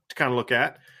one to kind of look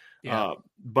at. Yeah.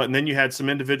 But then you had some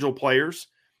individual players.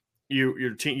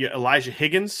 Your team, Elijah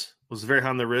Higgins was very high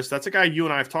on the wrist. That's a guy you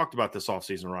and I have talked about this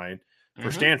offseason, Ryan,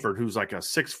 for Stanford, who's like a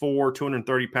 6'4",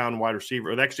 230-pound wide receiver.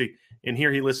 And actually, in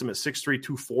here, he lists him at 6'3",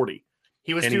 240.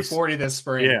 He was 240 this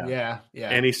spring. Yeah.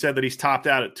 And he said that he's topped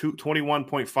out at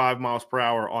 21.5 miles per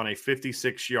hour on a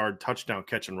 56-yard touchdown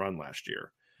catch and run last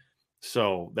year.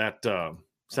 So that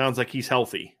sounds like he's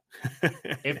healthy.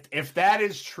 If that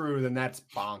is true, then that's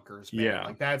bonkers, man. Yeah.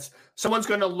 Like that's someone's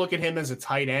going to look at him as a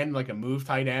tight end, like a move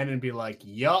tight end, and be like,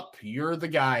 "Yup, you're the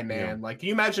guy, man." Yeah. Like, can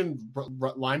you imagine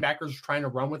linebackers trying to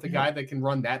run with a guy that can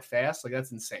run that fast? Like,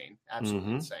 that's insane.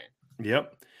 Absolutely insane.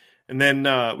 Yep. And then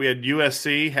we had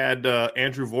USC had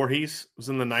Andrew Voorhees was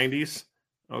in the 90s.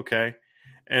 Okay.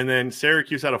 And then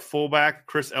Syracuse had a fullback,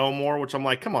 Chris Elmore, which I'm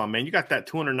like, come on, man. You got that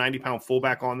 290-pound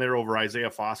fullback on there over Isaiah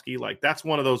Foskey. Like, that's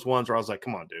one of those ones where I was like,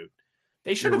 come on, dude.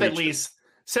 They should have at least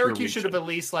 – Syracuse should have at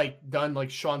least, like, done, like,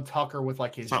 Sean Tucker with,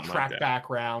 like, his track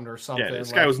background or something. Yeah,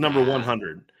 this guy was number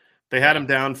 100. They had him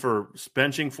down for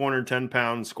benching 410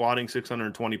 pounds, squatting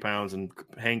 620 pounds, and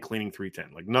hang cleaning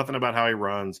 310. Like, nothing about how he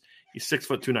runs. He's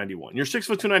 6'2", 291. You're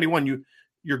 6'2", 291.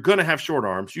 You're going to have short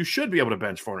arms. You should be able to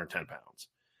bench 410 pounds.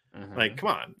 Like, come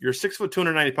on, you're 6',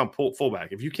 290-pound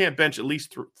fullback. If you can't bench at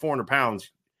least 400 pounds,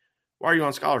 why are you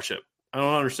on scholarship? I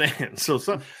don't understand. So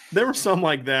there were some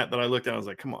like that I looked at. I was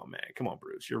like, come on, man, come on,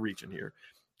 Bruce, you're reaching here.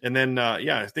 And then,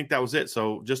 I think that was it.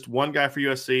 So just one guy for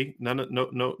USC. None of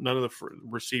the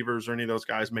receivers or any of those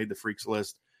guys made the freaks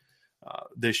list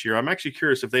this year. I'm actually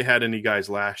curious if they had any guys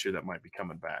last year that might be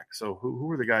coming back. So who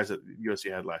were the guys that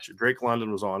USC had last year? Drake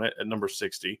London was on it at number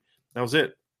 60. That was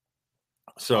it.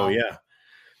 So wow.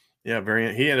 Yeah,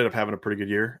 he ended up having a pretty good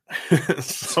year.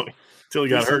 So until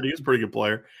he got hurt, he was a pretty good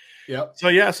player. Yep.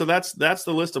 So that's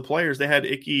the list of players. They had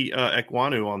Ike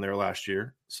Ekwonu on there last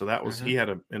year. So that was he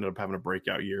ended up having a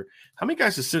breakout year. How many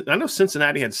guys? I know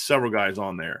Cincinnati had several guys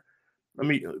on there.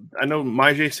 I know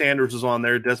Myjai Sanders was on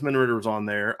there. Desmond Ridder was on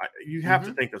there. You have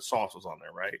to think that Sauce was on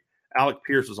there, right? Alec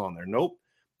Pierce was on there. Nope.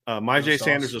 Myjai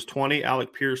Sanders was 20.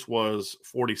 Alec Pierce was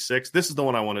 46. This is the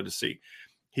one I wanted to see.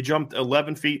 He jumped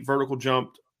 11 feet, vertical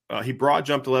jumped. He broad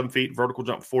jumped 11 feet, vertical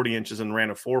jumped 40 inches, and ran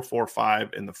a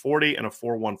 4.45 in the 40 and a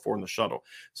 4.14 in the shuttle.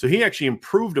 So he actually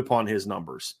improved upon his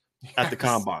numbers at the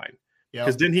combine.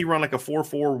 Because didn't he run like a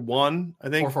 4.41, I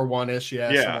think? 4.41-ish,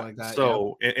 yeah. Something like that.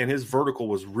 So, and his vertical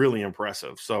was really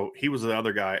impressive. So he was the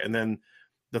other guy. And then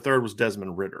the third was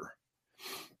Desmond Ridder,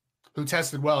 who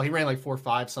tested well. He ran like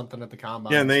 4.5 something at the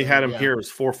combine. Yeah, and they had him here as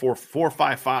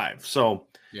 4.55. So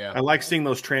I like seeing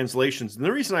those translations. And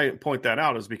the reason I point that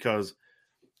out is because –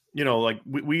 like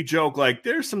we joke, like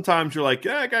there's sometimes you're like,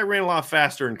 that guy ran a lot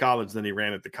faster in college than he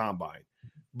ran at the combine.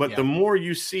 But the more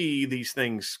you see these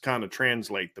things kind of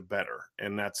translate, the better.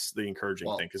 And that's the encouraging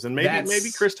thing. Because then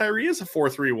maybe Chris Tyree is a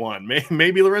 4.31.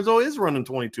 Maybe Lorenzo is running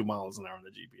 22 miles an hour in the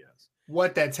GPS.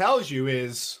 What that tells you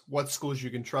is what schools you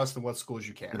can trust and what schools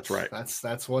you can't. That's right.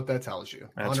 That's what that tells you.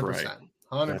 100%. That's right.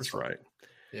 100%. That's right.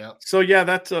 Yeah. So yeah,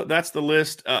 that's the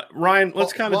list. Ryan,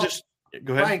 let's kind of just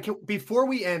go ahead. Ryan, before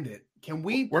we end it, can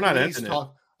we? We're not ending it.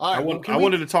 All right. I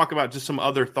wanted to talk about just some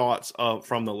other thoughts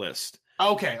from the list.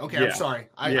 Okay. Yeah. I'm sorry.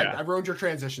 I ruined your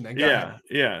transition then. Go ahead.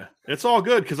 Yeah. It's all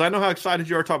good because I know how excited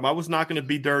you are talking. I was not going to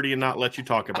be dirty and not let you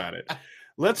talk about it.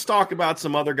 Let's talk about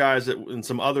some other guys and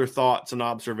some other thoughts and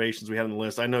observations we had on the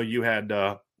list. I know you had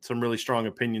some really strong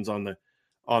opinions on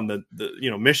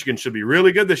the Michigan should be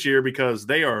really good this year because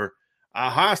they are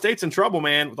Ohio State's in trouble,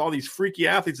 man, with all these freaky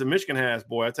athletes that Michigan has.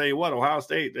 Boy, I tell you what, Ohio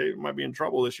State, they might be in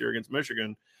trouble this year against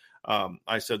Michigan.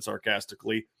 I said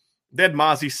sarcastically. They had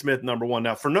Mozzie Smith number one.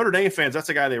 Now, for Notre Dame fans, that's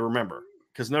a guy they remember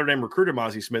because Notre Dame recruited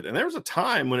Mozzie Smith. And there was a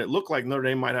time when it looked like Notre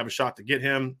Dame might have a shot to get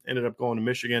him, ended up going to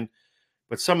Michigan.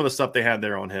 But some of the stuff they had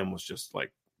there on him was just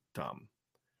like dumb.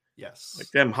 Yes. Like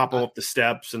them hopping up the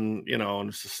steps and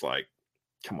it's just like,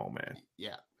 come on, man.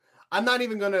 Yeah. I'm not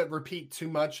even going to repeat too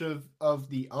much of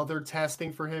the other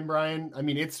testing for him, Brian. I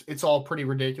mean, it's all pretty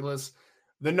ridiculous.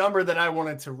 The number that I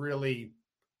wanted to really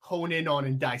hone in on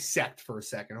and dissect for a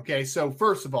second. Okay. So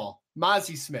first of all,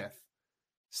 Mozzie Smith,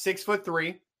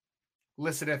 6'3",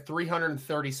 listed at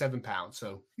 337 pounds.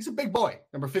 So he's a big boy,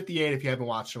 number 58, if you haven't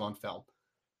watched him on film.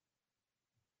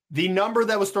 The number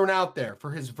that was thrown out there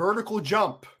for his vertical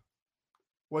jump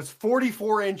was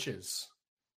 44 inches.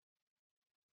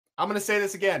 I'm going to say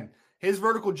this again. His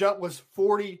vertical jump was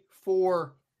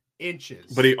 44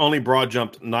 inches. But he only broad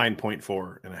jumped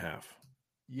 9.4 and a half.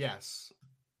 Yes.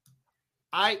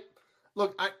 I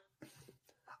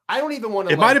don't even want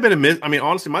to. It might have been a miss. I mean,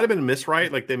 honestly, it might have been a miss,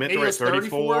 right? Like they meant to write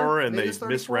 34 and they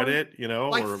misread it,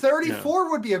 Like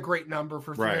 34 would be a great number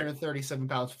for 337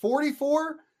 pounds.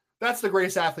 44, that's the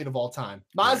greatest athlete of all time.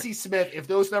 Mozzie Smith, if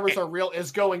those numbers are real,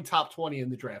 is going top 20 in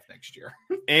the draft next year.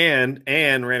 and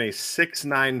ran a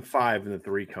 6.95 in the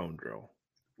 3-cone drill.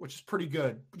 Which is pretty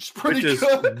good. Which is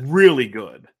really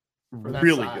good.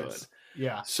 Really good.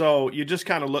 Yeah. So you just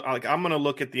kind of look like I'm going to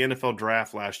look at the NFL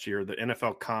draft last year, the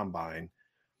NFL Combine,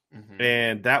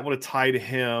 and that would have tied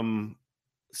him.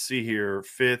 See here,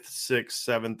 5th, 6th,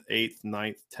 7th, 8th,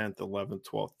 9th, 10th, 11th,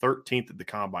 12th, 13th at the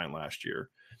Combine last year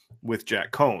with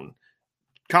Jack Cohn.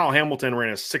 Kyle Hamilton ran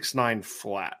a 6.9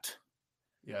 flat.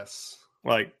 Yes.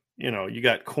 Like, you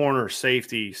got corner,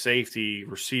 safety,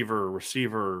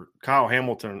 receiver. Kyle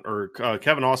Hamilton or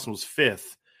Kevin Austin was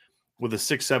 5th. With a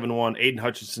 6.71, Aiden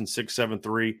Hutchinson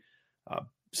 6.73,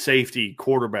 safety,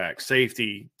 quarterback,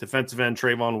 safety, defensive end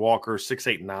Trayvon Walker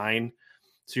 6.89.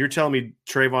 So you're telling me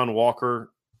Trayvon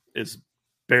Walker is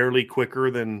barely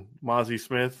quicker than Mozzie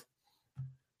Smith?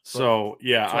 So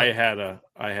yeah, I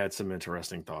had some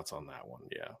interesting thoughts on that one.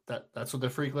 Yeah, that's what the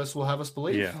freak list will have us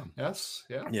believe. Yeah. Yes.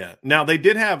 Yeah. Yeah. Now they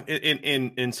did have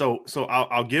so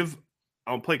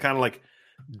I'll play kind of like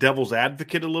devil's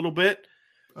advocate a little bit.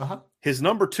 His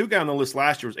number 2 guy on the list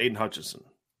last year was Aiden Hutchinson.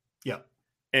 Yeah.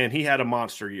 And he had a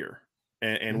monster year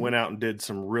and went out and did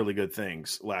some really good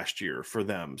things last year for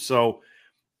them. So,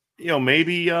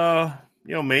 maybe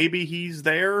he's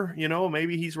there,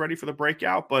 maybe he's ready for the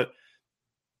breakout, but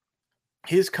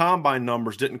his combine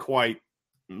numbers didn't quite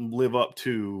live up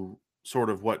to sort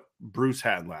of what Bruce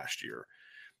had last year.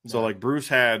 So like Bruce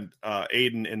had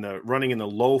Aiden running in the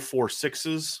low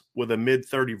 4.6s with a mid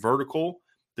 30 vertical.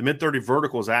 The mid-30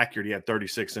 vertical is accurate. He had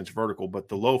 36-inch vertical, but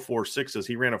the low 4.6s,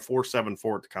 he ran a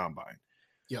 4.74 at the Combine.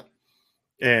 Yep.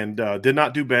 And did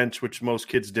not do bench, which most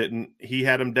kids didn't. He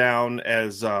had him down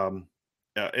as in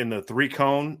the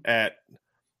 3-cone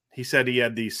he said he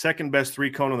had the second best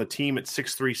 3-cone on the team at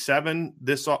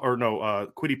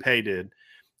 6.37. Quiddy Pay did.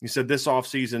 He said this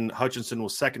offseason, Hutchinson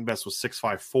was second best with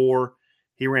 6.54.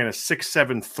 He ran a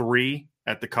 6.73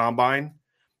 at the Combine.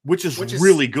 Which is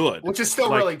really good. Which is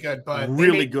still really good, but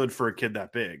really good for a kid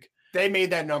that big. They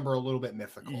made that number a little bit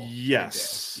mythical.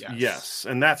 Yes.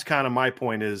 And that's kind of my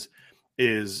point is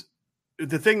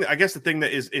the thing that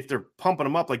is if they're pumping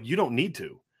them up, like you don't need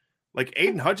to. Like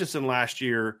Aiden Hutchinson last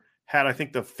year had, I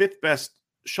think, the 5th best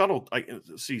shuttle,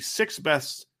 6th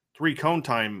best 3-cone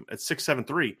time at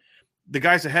 6.73. The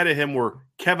guys ahead of him were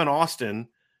Kevin Austin,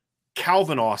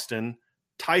 Calvin Austin,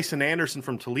 Tyson Anderson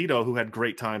from Toledo, who had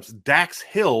great times, Dax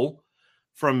Hill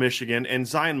from Michigan, and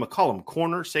Zion McCullum,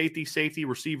 corner, safety,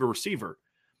 receiver.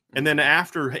 And then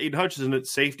after Aiden Hutchinson,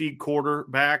 it's safety,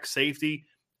 quarterback, safety,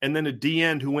 and then a D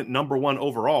end who went number 1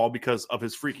 overall because of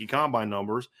his freaky combine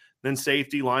numbers, then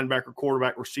safety, linebacker,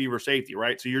 quarterback, receiver, safety,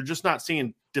 right? So you're just not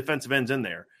seeing defensive ends in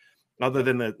there other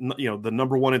than the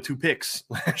number 1 and 2 picks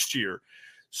last year.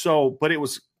 So, but it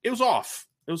was off.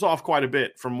 It was off quite a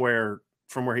bit from where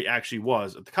he actually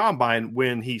was at the combine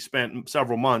when he spent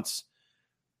several months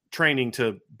training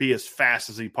to be as fast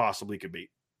as he possibly could be.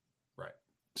 Right.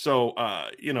 So,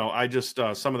 I just,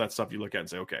 some of that stuff you look at and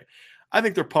say, okay, I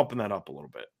think they're pumping that up a little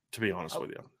bit, to be honest with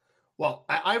you. Well,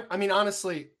 I mean,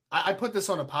 honestly, I put this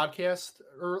on a podcast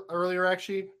earlier,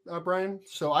 actually, Brian.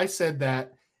 So I said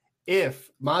that if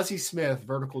Mozzie Smith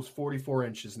verticals 44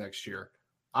 inches next year,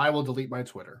 I will delete my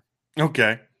Twitter.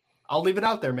 Okay. I'll leave it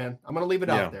out there, man. I'm going to leave it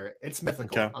out there. It's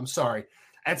mythical. Okay. I'm sorry.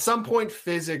 At some point,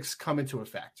 physics come into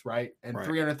effect, right? And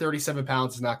 337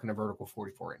 pounds is not going to vertical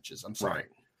 44 inches. I'm sorry. Right.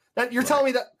 That you're telling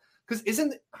me that because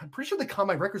I'm pretty sure the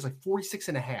combine record is like 46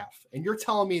 and a half. And you're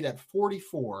telling me that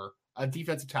 44 a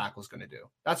defensive tackle is going to do.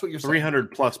 That's what you're saying.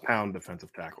 300 plus pound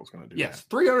defensive tackle is going to do. Yes.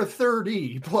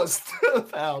 330 plus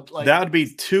pound. That would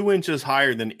be 2 inches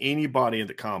higher than anybody at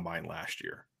the combine last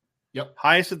year. Yep.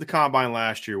 Highest at the combine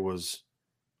last year was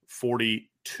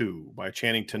 42 by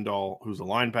Channing Tindall, who's a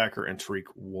linebacker, and Tariq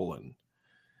Woolen.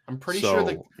 I'm pretty sure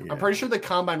the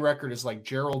combine record is like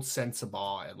Gerald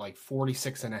Sensabaugh at like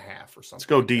 46 and a half or something. Let's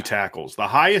go D tackles. The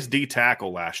highest D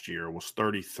tackle last year was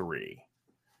 33.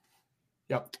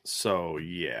 Yep. So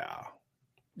yeah.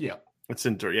 It's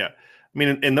I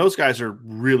mean, and those guys are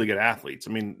really good athletes.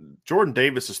 I mean, Jordan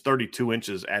Davis is 32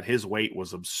 inches at his weight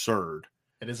was absurd.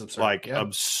 It is absurd.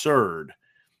 Absurd.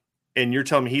 And you're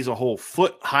telling me he's a whole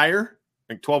foot higher?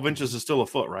 Like 12 inches is still a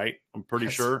foot, right? I'm pretty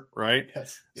sure, right?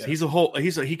 Yes.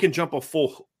 So he can jump a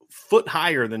full foot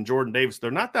higher than Jordan Davis.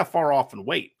 They're not that far off in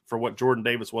weight for what Jordan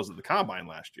Davis was at the combine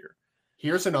last year.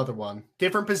 Here's another one.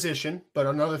 Different position, but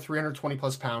another 320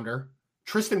 plus pounder.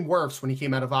 Tristan Wirfs, when he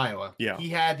came out of Iowa, he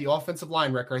had the offensive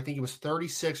line record. I think he was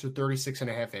 36 or 36 and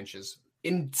a half inches.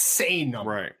 Insane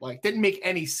number. Right. Like, didn't make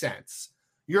any sense.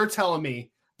 You're telling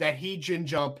me that he can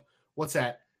jump, what's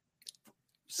that?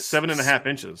 7.5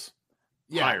 inches.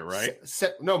 Yeah, higher, right?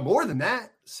 No, more than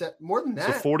that. More than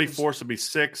that. So 44 would be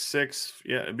 6.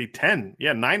 Yeah, it'd be 10.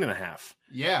 Yeah, 9.5.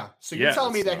 Yeah. So you're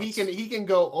telling me that he can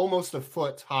go almost a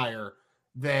foot higher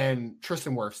than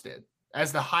Tristan Wirfs did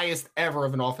as the highest ever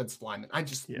of an offensive lineman. I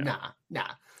just nah.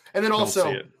 And then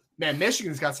also, man,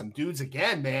 Michigan's got some dudes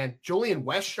again, man. Julian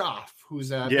Westhoff, who's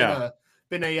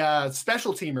been a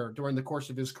special teamer during the course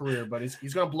of his career, but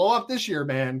he's going to blow up this year,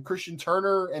 man. Christian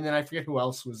Turner, and then I forget who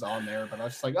else was on there, but I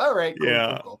was just like, all right,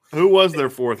 cool. Who was their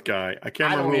fourth guy? I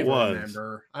can't remember who it was.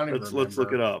 I don't even remember. Let's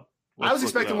look it up. I was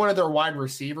expecting one of their wide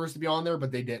receivers to be on there,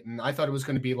 but they didn't. I thought it was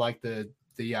going to be like the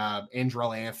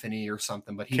Andrell Anthony or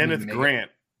something, but Kenneth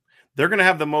Grant. They're going to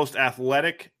have the most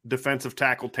athletic defensive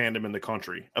tackle tandem in the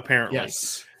country, apparently.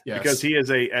 Yes. Because he is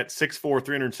at 6'4",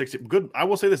 360. Good. I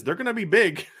will say this. They're going to be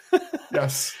big.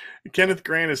 Yes. Kenneth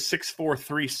Grant is 6'4",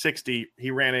 360.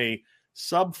 He ran a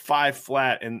sub-5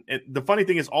 flat. And the funny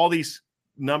thing is all these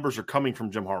numbers are coming from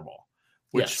Jim Harbaugh,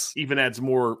 which even adds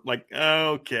more like,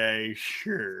 okay,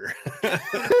 sure.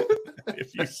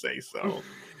 If you say so.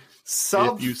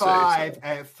 Sub-5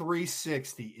 at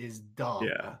 360 is dumb.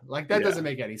 Yeah. Like, that doesn't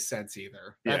make any sense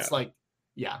either. That's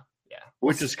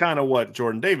Which is kind of what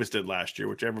Jordan Davis did last year,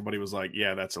 which everybody was like,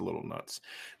 yeah, that's a little nuts.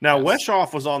 Now,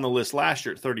 Westhoff was on the list last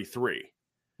year at 33.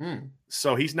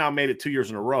 So he's now made it 2 years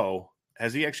in a row.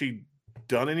 Has he actually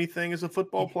done anything as a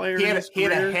football player? He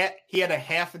had a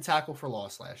half a tackle for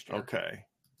loss last year. Okay.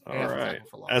 All right.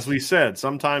 As we said,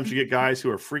 sometimes you get guys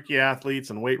who are freaky athletes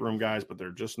and weight room guys, but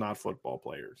they're just not football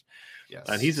players. Yes.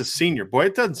 And he's a senior. Boy,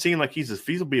 it doesn't seem like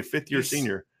he'll be a fifth-year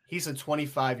senior. He's a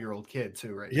 25-year-old kid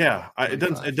too, right? Yeah, it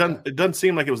doesn't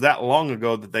seem like it was that long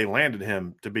ago that they landed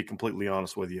him. To be completely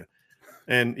honest with you,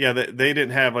 and they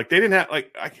didn't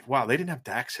have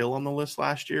Dax Hill on the list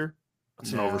last year.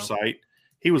 That's an oversight.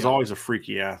 He was always a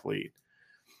freaky athlete.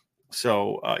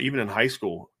 So even in high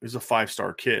school, he was a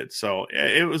 5-star kid. So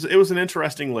it was an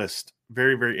interesting list,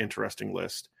 very very interesting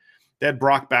list. They had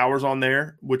Brock Bowers on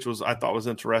there, which I thought was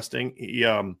interesting.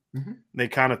 They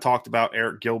kind of talked about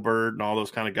Eric Gilbert and all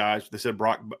those kind of guys. They said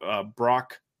Brock.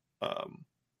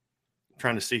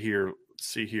 Trying to see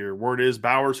here. Word is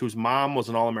Bowers, whose mom was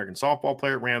an All-American softball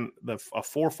player, ran a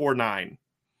 4.49.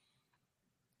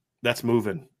 That's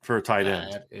moving for a tight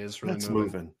end. That is really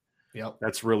moving. Yep,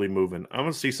 that's really moving. I'm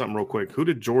going to see something real quick. Who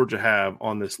did Georgia have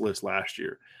on this list last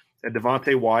year? At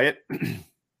Devontae Wyatt,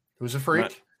 who's a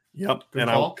freak. Yep, good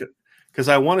call. Because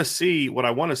I want to see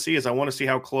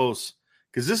how close,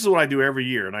 because this is what I do every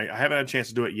year, and I haven't had a chance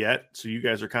to do it yet, so you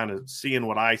guys are kind of seeing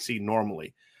what I see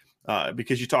normally.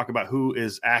 because you talk about who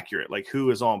is accurate, like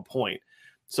who is on point.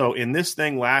 So in this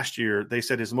thing last year, they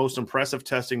said his most impressive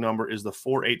testing number is the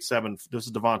 4.87. This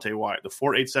is Devontae Wyatt, the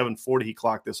 4.87 40 he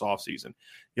clocked this offseason.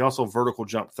 He also vertical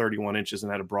jumped 31 inches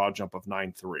and had a broad jump of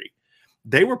 9.3.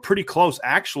 They were pretty close.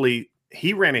 Actually,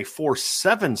 he ran a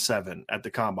 4.77 at the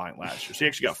combine last year. So he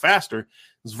actually got faster.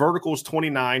 His vertical was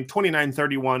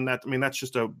 29.31. That's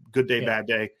just a good day, bad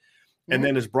day. And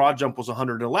then his broad jump was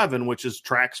 111, which is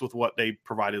tracks with what they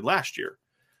provided last year.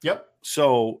 Yep.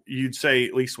 So you'd say,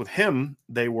 at least with him,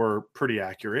 they were pretty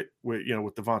accurate with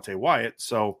Devontae Wyatt.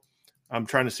 So I'm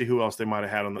trying to see who else they might have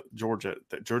had on the Georgia.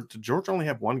 Did Georgia only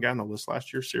have one guy on the list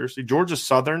last year? Seriously? Georgia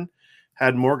Southern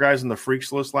had more guys on the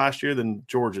freaks list last year than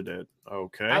Georgia did.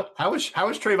 Okay. How was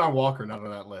Trayvon Walker not on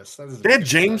that list? They had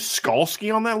James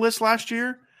Skalski on that list last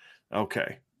year?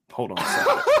 Okay. Hold on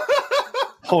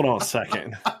a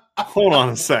second.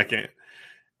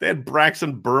 They had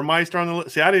Braxton Burmeister on the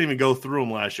list. See, I didn't even go through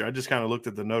them last year. I just kind of looked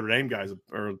at the Notre Dame guys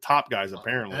or top guys.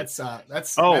 Apparently, that's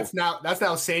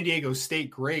now San Diego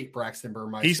State great Braxton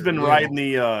Burmeister. He's been riding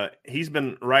the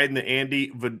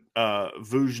Andy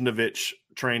Vujnovic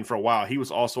train for a while. He was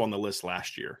also on the list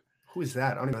last year. Who is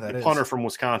that? I don't know who that is. Punter from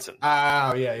Wisconsin.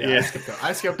 Oh yeah.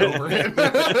 I skipped over him.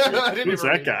 Who's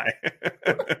that guy?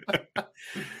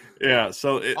 Yeah,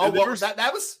 so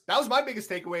that was my biggest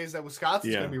takeaway is that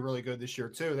Wisconsin's going to be really good this year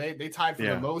too. They tied for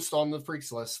the most on the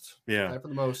freaks list. Yeah, tied for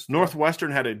the most.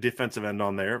 Northwestern had a defensive end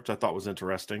on there, which I thought was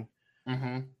interesting.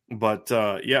 Mm-hmm. But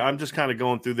I'm just kind of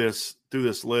going through this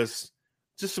list.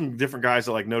 Just some different guys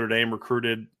that like Notre Dame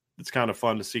recruited. It's kind of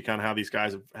fun to see kind of how these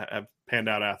guys have panned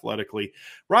out athletically.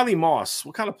 Riley Moss,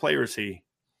 what kind of player is he?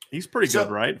 He's pretty good,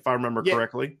 right? If I remember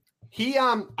correctly. He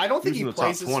I don't think he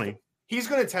plays top 20. He's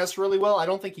going to test really well. I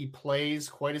don't think he plays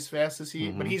quite as fast as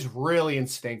but he's really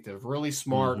instinctive, really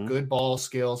smart, good ball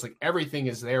skills. Like everything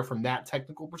is there from that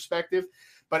technical perspective.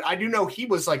 But I do know he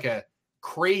was like a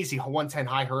crazy 110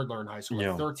 high hurdler in high school,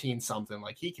 like 13 something.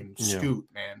 Like he can scoot,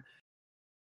 man.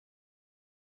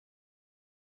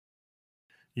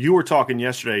 You were talking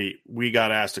yesterday. We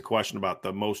got asked a question about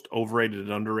the most overrated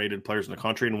and underrated players in the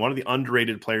country. And one of the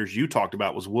underrated players you talked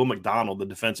about was Will McDonald, the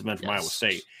defensive end from Iowa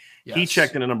State. Yes. He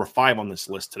checked in at number 5 on this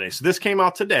list today. So this came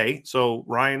out today. So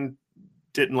Ryan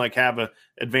didn't have a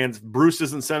advanced. Bruce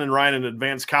isn't sending Ryan an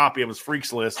advanced copy of his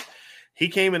freaks list. He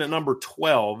came in at number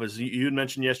 12, as you had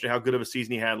mentioned yesterday, how good of a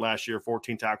season he had last year,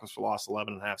 14 tackles for loss,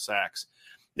 11.5 sacks.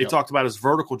 They talked about his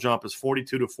vertical jump is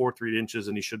 42 to 43 inches,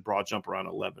 and he should broad jump around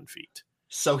 11 feet.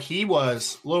 So he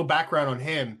was, a little background on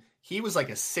him, he was like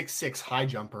a 6'6" high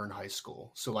jumper in high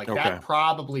school. So that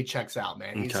probably checks out,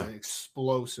 man. He's an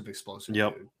explosive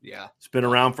dude. Yeah. It's been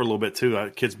around for a little bit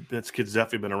too. Kid's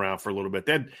definitely been around for a little bit.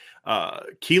 They had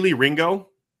Keely Ringo.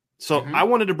 So I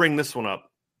wanted to bring this one up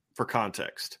for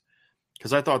context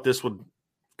because I thought this would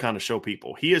kind of show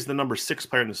people. He is the number 6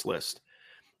 player in this list.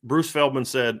 Bruce Feldman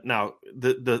said, now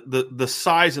the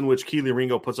size in which Keely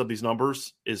Ringo puts up these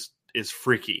numbers is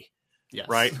freaky. Yes.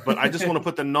 Right. But I just want to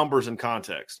put the numbers in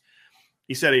context.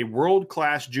 He said a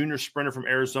world-class junior sprinter from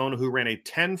Arizona who ran a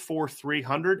 10.4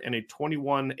 300 and a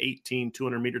 21.18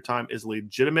 200-meter time is a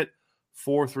legitimate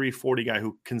 4.3 40 guy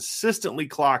who consistently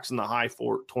clocks in the high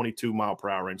 422 mile per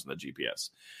hour range in the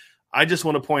GPS. I just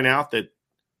want to point out that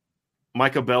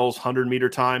Micah Bell's 100-meter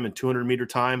time and 200-meter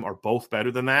time are both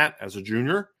better than that as a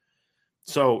junior.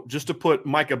 So just to put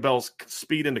Micah Bell's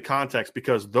speed into context,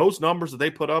 because those numbers that they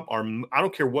put up are, I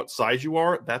don't care what size you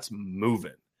are, that's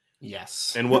moving.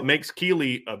 Yes. And what makes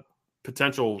Keely a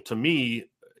potential to me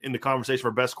in the conversation for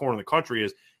best corner in the country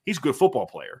is he's a good football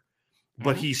player,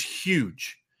 but he's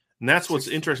huge. And that's what's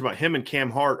interesting about him and Cam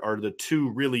Hart are the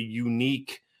two really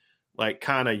unique, like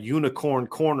kind of unicorn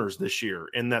corners this year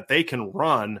in that they can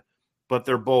run, but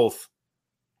they're both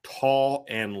tall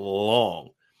and long.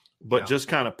 But just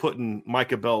kind of putting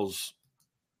Micah Bell's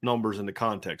numbers into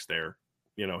context there,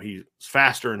 he's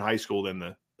faster in high school than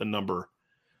the number.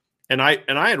 And I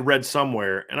had read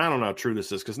somewhere, and I don't know how true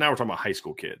this is because now we're talking about high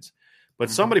school kids, but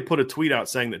somebody put a tweet out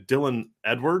saying that Dylan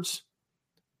Edwards,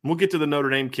 we'll get to the Notre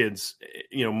Dame kids,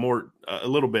 more a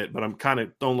little bit, but I'm kind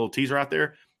of throwing a little teaser out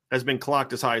there, has been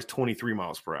clocked as high as 23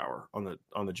 miles per hour on the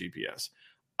GPS.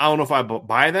 I don't know if I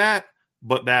buy that,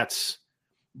 but that's.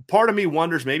 Part of me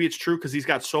wonders maybe it's true because he's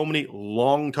got so many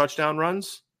long touchdown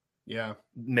runs. Yeah,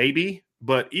 maybe.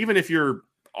 But even if you're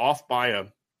off by a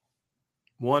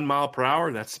 1 mile per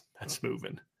hour, that's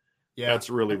moving. Yeah, that's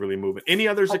really, really moving. Any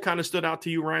others that kind of stood out to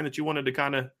you, Ryan, that you wanted to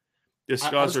kind of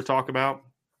discuss or talk about?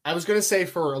 I was going to say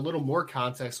for a little more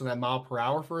context on that mile per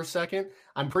hour for a second,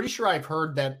 I'm pretty sure I've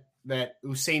heard that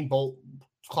Usain Bolt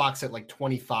clocks at like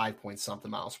 25 point something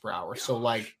miles per hour. So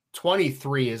like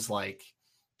 23 is like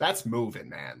that's moving,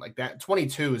 man. Like that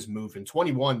 22 is moving.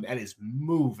 21, that is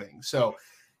moving. So,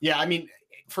 yeah, I mean,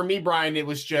 for me, Brian, it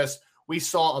was just we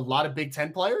saw a lot of Big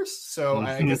Ten players. So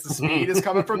I guess the speed is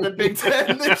coming from the Big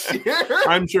Ten this year.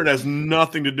 I'm sure it has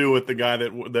nothing to do with the guy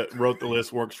that wrote the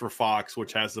list works for Fox,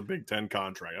 which has the Big Ten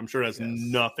contract. I'm sure it has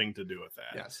nothing to do with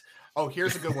that. Yes. Oh,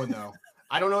 here's a good one, though.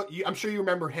 I don't know. I'm sure you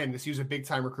remember him because he was a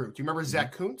big-time recruit. Do you remember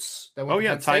Zach Kuntz? That went to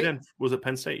Penn State? Tight end. Was it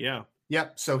Penn State? Yeah.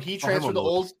 Yep. So he transferred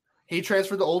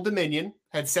to Old Dominion,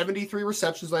 had 73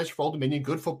 receptions last year for Old Dominion,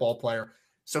 good football player.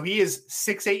 So he is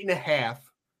 6'8.5",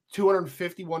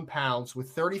 251 pounds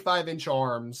with 35-inch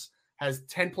arms, has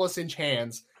 10-plus inch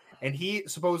hands, and he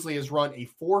supposedly has run a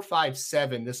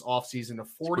 4.57 this offseason, a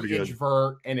 40-inch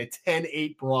vert, and a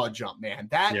 10.8 broad jump, man.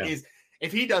 That is,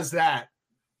 if he does that,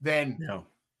 then,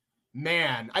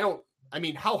 man,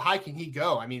 how high can he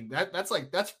go? I mean,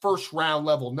 that's first-round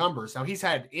level numbers. Now, he's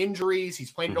had injuries.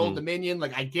 He's played at Old Dominion.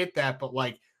 Like, I get that, but,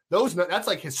 like, that's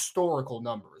like historical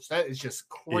numbers. That is just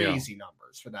crazy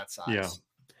numbers for that size. Yeah.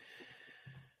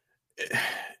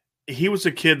 He was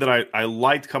a kid that I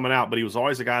liked coming out, but he was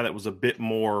always a guy that was a bit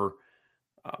more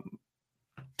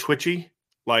twitchy,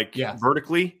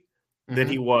 vertically, than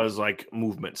he was like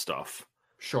movement stuff.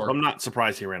 Sure. So I'm not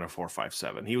surprised he ran a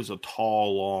 4.57. He was a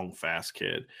tall, long, fast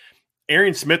kid.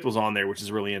 Arian Smith was on there, which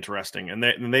is really interesting.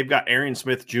 And they've got Arian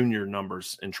Smith Jr.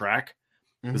 numbers in track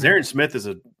because Arian Smith is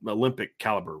an Olympic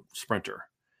caliber sprinter.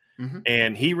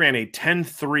 And he ran a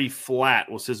 10.3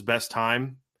 flat was his best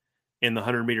time in the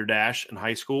 100-meter dash in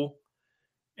high school,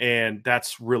 and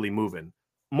that's really moving.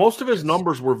 Most of his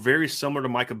numbers were very similar to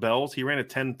Micah Bell's. He ran a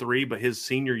 10.3, but his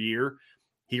senior year,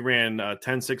 he ran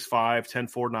 10.65,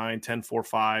 10.49,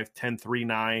 10.45,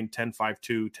 10.39,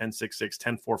 10.52, 10.66,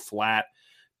 10.4 flat,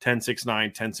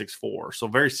 10.69, 10.64. So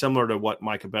very similar to what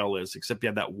Micah Bell is, except he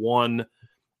had that one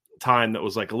time that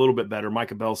was like a little bit better.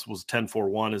 Micah Bell was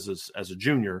 10.41 as a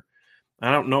junior. I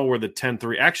don't know where the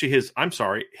 10.3 actually his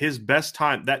best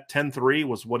time, that 10.3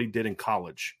 was what he did in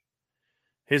college.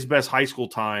 His best high school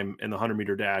time in the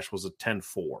 100-meter dash was a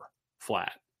 10.4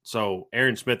 flat. So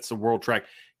Arian Smith's a world track.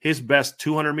 His best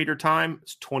 200-meter time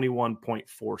is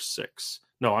 21.46.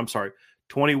 No, I'm sorry,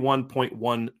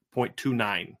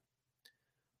 21.1.29.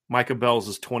 Micah Bell's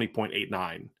is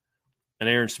 20.89. And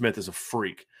Arian Smith is a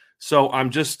freak. So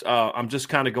I'm just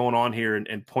kind of going on here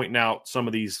and pointing out some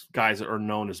of these guys that are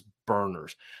known as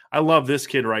burners. I love this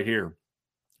kid right here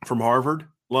from Harvard.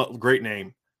 Great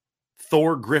name.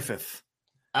 Thor Griffith.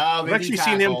 I've actually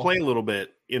seen him play a little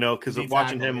bit, because of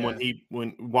watching him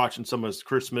when watching some of his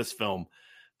Chris Smith's film,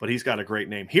 but he's got a great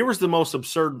name. Here was the most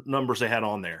absurd numbers they had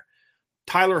on there.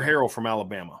 Tyler Harrell from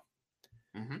Alabama.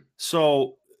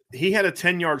 So he had a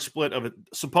 10-yard split of it,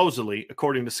 supposedly,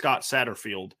 according to Scott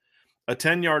Satterfield, a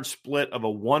 10-yard split of a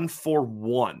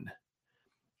 1.41.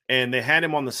 And they had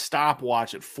him on the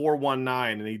stopwatch at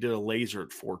 4.19, and he did a laser at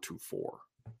 4.24.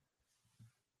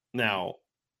 Now,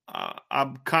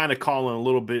 I'm kind of calling a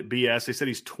little bit BS. They said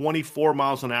he's 24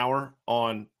 miles an hour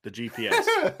on the GPS.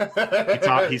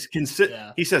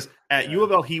 He says at U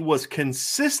of L he was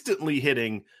consistently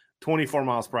hitting 24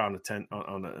 miles per hour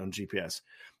on GPS.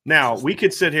 Now, we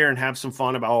could sit here and have some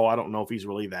fun about, I don't know if he's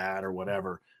really that or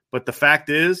whatever. But the fact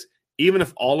is, even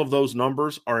if all of those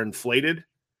numbers are inflated,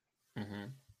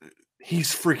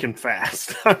 he's freaking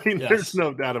fast. I mean, there's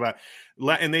no doubt about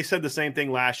it. And they said the same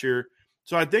thing last year.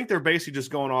 So I think they're basically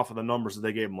just going off of the numbers that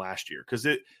they gave him last year. Because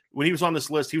when he was on this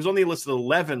list, he was on the list of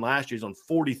 11 last year. He's on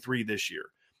 43 this year.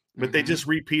 But they just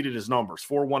repeated his numbers.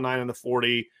 4.19 in the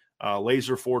 40,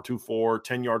 laser 4.24,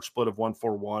 10-yard split of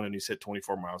 1.41, and he's hit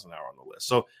 24 miles an hour on the list.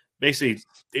 So basically,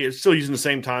 it's still using the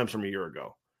same times from a year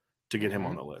ago to get him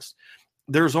on the list.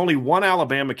 There's only one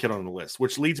Alabama kid on the list,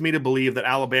 which leads me to believe that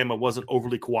Alabama wasn't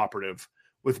overly cooperative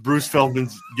with Bruce Feldman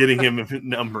getting him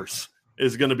numbers,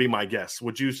 is going to be my guess.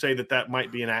 Would you say that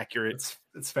might be inaccurate?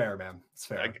 It's fair, man. It's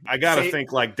fair. I got to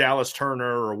think like Dallas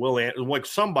Turner or Will Anderson, like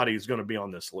somebody's going to be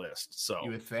on this list. So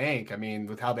you would think. I mean,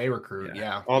 with how they recruit,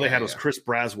 All they had was Chris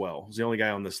Braswell, was the only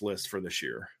guy on this list for this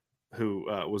year, who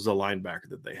was the linebacker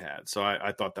that they had. So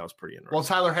I thought that was pretty interesting. Well,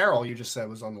 Tyler Harrell, you just said,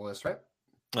 was on the list, right?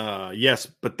 Yes,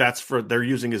 but they're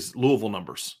using his Louisville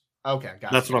numbers. Okay,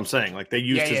 got that's what I'm saying. Like they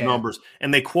used his numbers,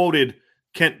 and they quoted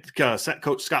Coach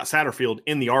Scott Satterfield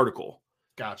in the article.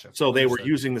 Gotcha. So they were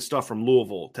using the stuff from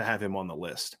Louisville to have him on the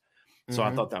list. So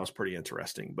I thought that was pretty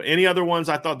interesting. But any other ones?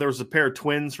 I thought there was a pair of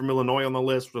twins from Illinois on the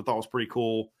list, which I thought was pretty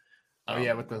cool. Oh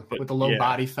yeah, with the low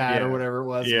body fat or whatever it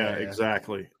was. Yeah,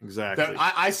 exactly.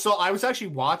 I was actually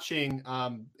watching.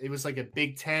 It was like a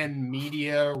Big Ten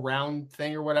media round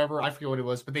thing or whatever. I forget what it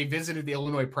was, but they visited the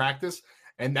Illinois practice,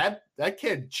 and that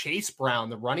kid Chase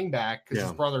Brown, the running back, because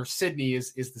his brother Sidney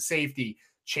is the safety.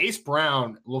 Chase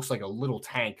Brown looks like a little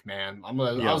tank, man. I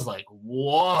Yeah. was like,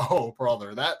 whoa,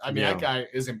 brother. That Yeah. guy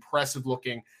is impressive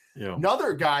looking. Yeah.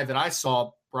 Another guy that I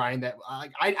saw, Brian, that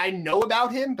I know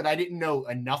about him, but I didn't know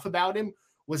enough about him,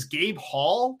 was Gabe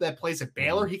Hall that plays at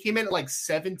Baylor. He came in at like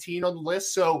 17 on the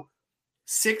list. So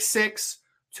 6'6",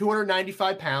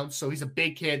 295 pounds. So he's a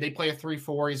big kid. They play a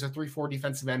 3-4. He's a 3-4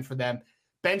 defensive end for them.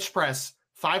 Bench press,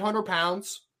 500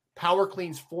 pounds. Power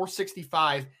cleans,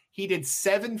 465. He did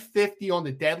 750 on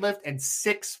the deadlift and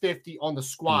 650 on the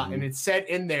squat. And it said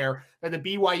in there that the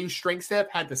BYU strength staff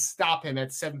had to stop him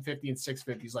at 750 and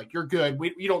 650. He's like, you're good.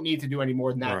 You don't need to do any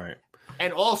more than that. Right.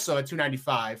 And also at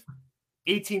 295,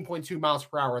 18.2 miles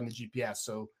per hour on the GPS.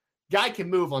 So guy can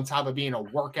move on top of being a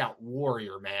workout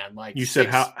warrior, man. Like you said,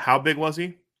 how big was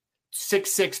he?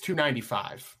 6'6",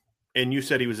 295. And you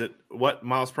said he was at what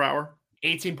miles per hour?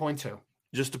 18.2.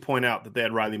 Just to point out that they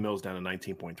had Riley Mills down at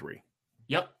 19.3.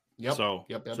 Yep. So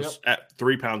at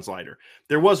 3 pounds lighter.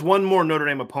 There was one more Notre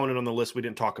Dame opponent on the list we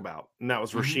didn't talk about, and that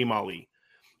was Rasheem Ali,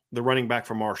 the running back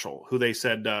for Marshall, who they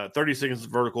said 30 seconds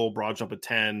vertical, broad jump at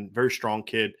 10, very strong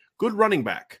kid, good running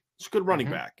back. He's a good running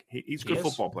back. He's a good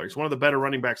football player. He's one of the better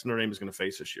running backs Notre Dame is going to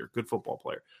face this year. Good football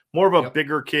player. More of a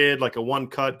bigger kid, like a one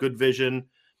cut, good vision.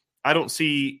 I don't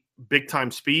see big time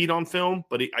speed on film,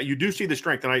 but you do see the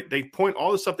strength. And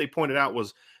all the stuff they pointed out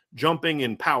was jumping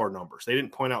and power numbers. They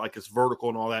didn't point out like it's vertical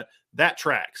and all that. That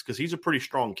tracks because he's a pretty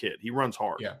strong kid. He runs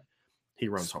hard. Yeah. He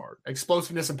runs hard.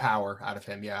 Explosiveness and power out of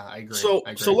him. Yeah, I agree. So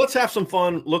let's have some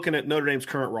fun looking at Notre Dame's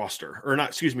current roster, or not,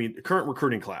 excuse me, current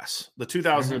recruiting class, the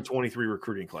 2023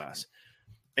 recruiting class.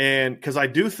 And because I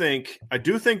do think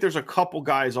there's a couple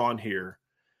guys on here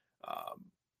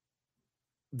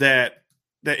that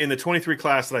in the 23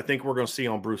 class that I think we're going to see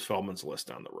on Bruce Feldman's list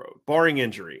down the road, barring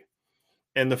injury.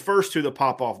 And the first two that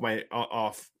pop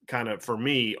off kind of for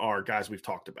me are guys we've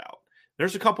talked about.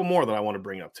 There's a couple more that I want to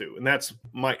bring up too, and that's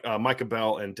Micah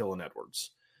Bell and Dylan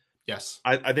Edwards. Yes.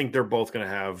 I think they're both going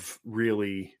to have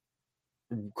really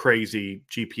crazy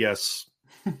GPS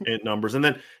numbers. And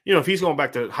then, if he's going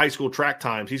back to high school track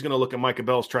times, he's going to look at Micah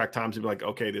Bell's track times and be like,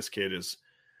 okay, this kid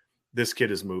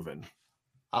is moving.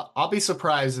 I'll be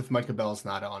surprised if Micah Bell's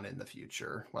not on in the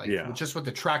future. Just with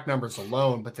the track numbers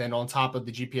alone, but then on top of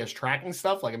the GPS tracking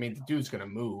stuff, the dude's going to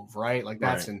move, right?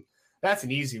 That's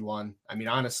an easy one. I mean,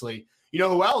 honestly, you know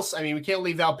who else? I mean, we can't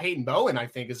leave out Peyton Bowen, I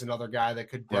think, is another guy that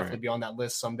could definitely be on that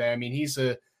list someday. I mean, he's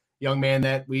a young man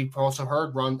that we've also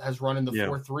heard has run in the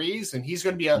 4.3s, and he's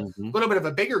going to be a little bit of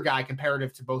a bigger guy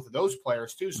comparative to both of those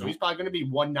players too. So he's probably going to be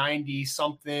 190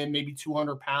 something, maybe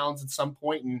 200 pounds at some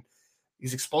point, and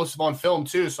he's explosive on film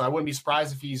too. So I wouldn't be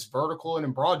surprised if he's vertical and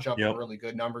in broad jumping really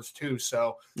good numbers too.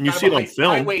 So you see it on film,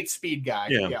 lightweight speed guy.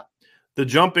 Yeah. The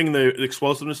jumping, the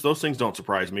explosiveness, those things don't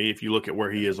surprise me if you look at where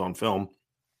he is on film.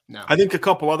 No. I think a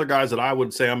couple other guys that I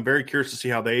would say I'm very curious to see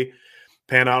how they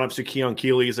pan out. Obviously, Keon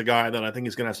Keeley is a guy that I think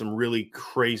is going to have some really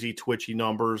crazy, twitchy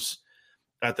numbers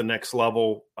at the next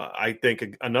level. I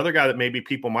think another guy that maybe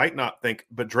people might not think,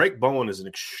 but Drake Bowen is an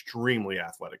extremely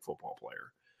athletic football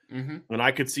player. And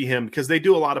I could see him because they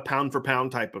do a lot of pound for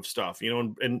pound type of stuff,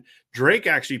 and Drake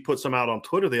actually put some out on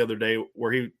Twitter the other day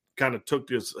where he kind of took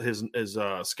his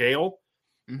scale,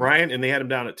 Brian, and they had him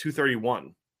down at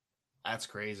 231. That's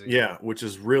crazy. Yeah, which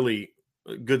is really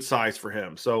a good size for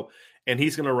him. So, and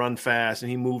he's going to run fast and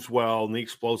he moves well and the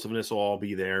explosiveness will all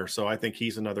be there. So I think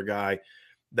he's another guy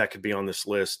that could be on this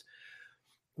list.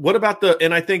 What about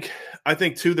and I think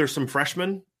too, there's some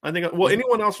freshmen. I think,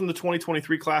 anyone else from the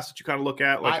 2023 class that you kind of look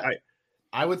at?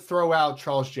 I would throw out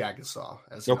Charles Jagasaw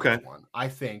as another one, I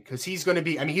think, because he's going to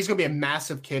be a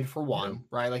massive kid for one,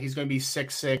 right? Like he's going to be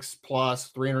 6'6" plus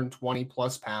 320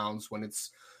 plus pounds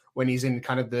when he's in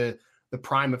kind of the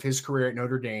prime of his career at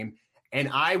Notre Dame. And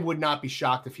I would not be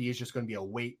shocked if he is just going to be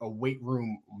a weight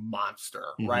room monster,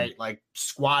 right? Like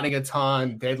squatting a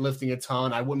ton, deadlifting a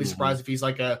ton. I wouldn't be surprised if he's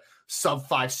like a sub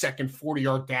 5 second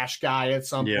 40-yard dash guy at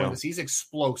some point, because he's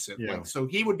explosive. So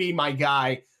he would be my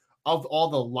guy of all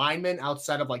the linemen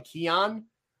outside of like Keon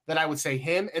that I would say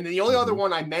him. And then the only other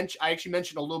one I actually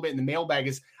mentioned a little bit in the mailbag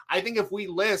is I think if we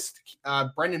list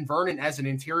Brendan Vernon as an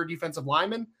interior defensive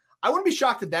lineman, I wouldn't be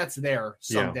shocked if that's there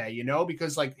someday,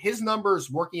 because like his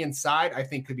numbers working inside, I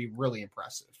think could be really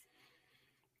impressive.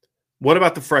 What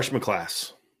about the freshman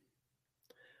class?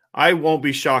 I won't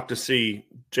be shocked to see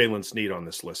Jalen Sneed on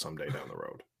this list someday down the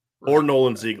road, or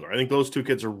Nolan Ziegler. I think those two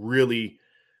kids are really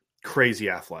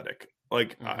crazy athletic.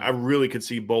 Like I really could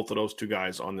see both of those two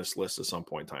guys on this list at some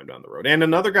point in time down the road. And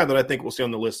another guy that I think we'll see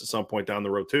on the list at some point down the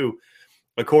road too,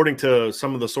 according to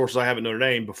some of the sources I have at Notre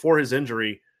Dame, before his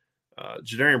injury,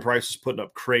 Jadarian Price was putting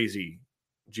up crazy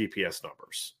GPS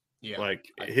numbers. Yeah. Like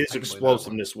I his can believe that one.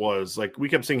 explosiveness was like, we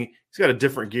kept saying he's got a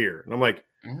different gear. And I'm like,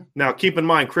 now keep in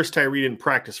mind, Chris Tyree didn't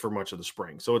practice for much of the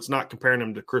spring. So it's not comparing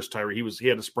him to Chris Tyree. He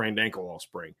had a sprained ankle all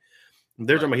spring.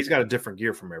 They're talking about he's got a different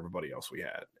gear from everybody else we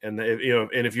had. And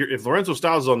if Lorenzo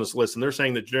Styles is on this list and they're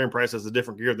saying that Jadarian Price has a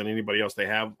different gear than anybody else they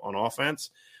have on offense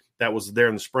that was there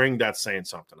in the spring, that's saying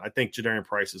something. I think Jadarian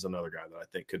Price is another guy that I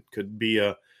think could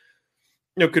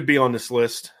be on this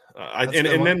list.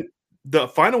 And then the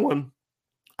final one,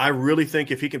 I really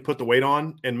think if he can put the weight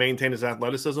on and maintain his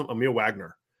athleticism, Emil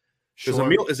Wagner. Because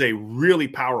Emil is a really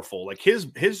powerful, like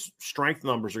his strength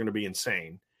numbers are going to be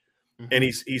insane. And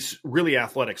he's really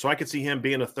athletic. So I could see him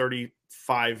being a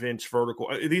 35-inch vertical.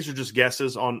 These are just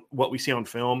guesses on what we see on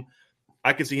film.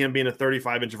 I could see him being a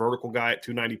 35-inch vertical guy at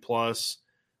 290 plus.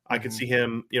 I could see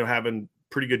him, having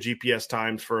pretty good GPS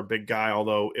times for a big guy,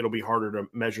 although it'll be harder to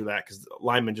measure that because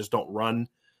linemen just don't run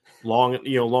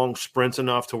long sprints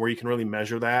enough to where you can really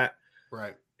measure that.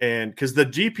 Right. And because the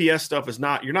GPS stuff is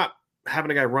you're not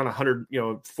having a guy run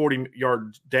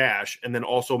 40-yard dash and then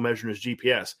also measuring his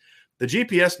GPS. The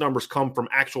GPS numbers come from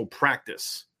actual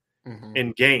practice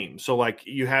in games. So like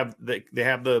they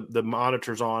have the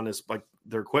monitors on as like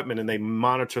their equipment and they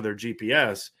monitor their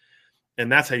GPS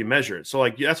and that's how you measure it. So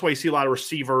like, that's why you see a lot of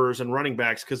receivers and running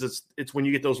backs. Cause it's when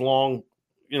you get those long,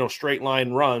 straight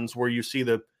line runs where you see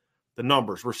the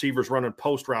numbers, receivers running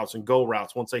post routes and go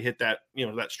routes once they hit that,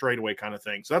 that straightaway kind of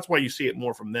thing. So that's why you see it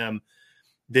more from them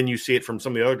than you see it from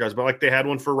some of the other guys. But like they had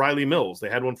one for Riley Mills. They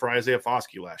had one for Isaiah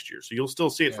Foskey last year. So you'll still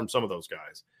see it from some of those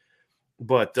guys.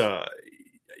 But,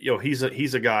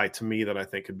 he's a guy to me that I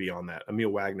think could be on that. Emil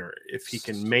Wagner, if he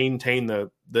can maintain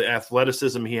the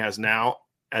athleticism he has now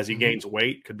as he gains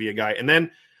weight, could be a guy. And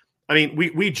then, I mean,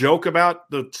 we joke about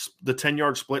the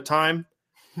 10-yard split time,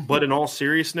 but in all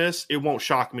seriousness, it won't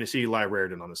shock me to see Eli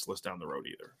Raridan on this list down the road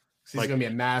either. He's going to be a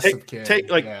massive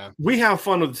kid. We have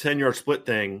fun with the 10-yard split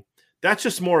thing. That's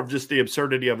just more of just the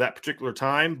absurdity of that particular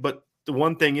time. But the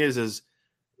one thing is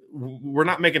we're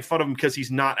not making fun of him because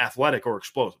he's not athletic or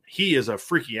explosive. He is a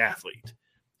freaky athlete.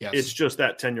 Yes. It's just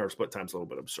that 10-yard split time's a little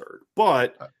bit absurd.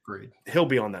 But he'll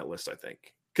be on that list, I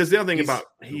think. Because the other thing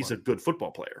he's a good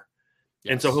football player.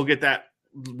 Yes. And so he'll get that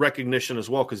recognition as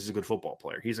well because he's a good football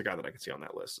player. He's a guy that I can see on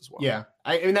that list as well. Yeah.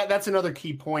 That's another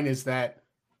key point is that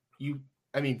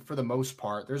for the most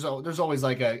part, there's always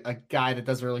like a guy that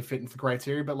doesn't really fit into the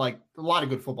criteria, but like a lot of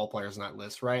good football players on that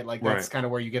list, right? Like that's kind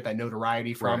of where you get that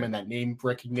notoriety from and that name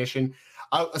recognition.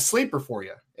 A sleeper for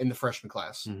you in the freshman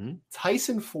class,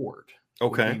 Tyson Ford.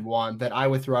 Okay. Would be one that I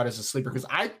would throw out as a sleeper because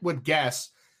I would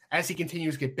guess as he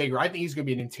continues to get bigger, I think he's going to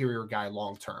be an interior guy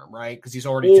long term, right? Because he's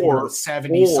already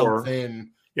 270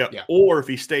 something. Yeah. Or if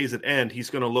he stays at end, he's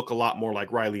going to look a lot more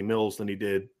like Riley Mills than he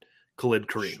did Khalid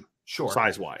Kareem. Sure.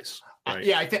 Size wise.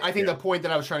 Right. I think the point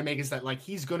that I was trying to make is that like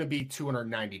he's going to be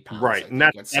 290 pounds. Right. And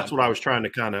that's what I was trying to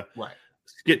kind of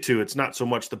get to. It's not so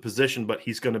much the position, but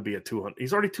he's going to be at 200.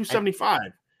 He's already 275.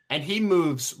 And he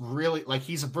moves really like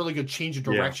he's a really good change of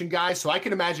direction guy. So I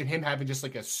can imagine him having just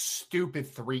like a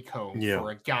stupid 3-cone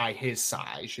for a guy his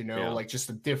size, like just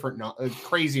a different,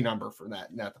 crazy number for that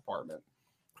in that department.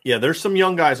 Yeah. There's some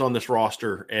young guys on this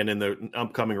roster and in the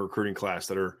upcoming recruiting class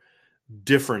that are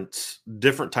different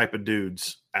type of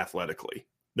dudes athletically.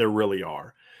 There really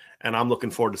are. And I'm looking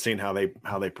forward to seeing how they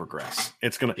progress.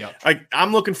 It's going to,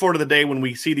 I'm looking forward to the day when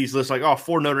we see these lists like,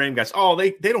 4 Notre Dame guys. Oh,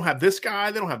 they don't have this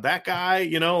guy. They don't have that guy,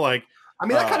 that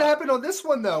kind of happened on this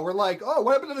one though. We're like, oh,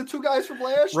 what happened to the 2 guys from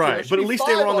last year? Right. But at least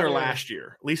they were on there last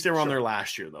year. At least they were on there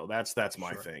last year though. That's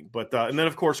my thing. But, and then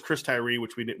of course, Chris Tyree,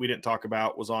 which we didn't talk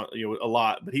about was on, a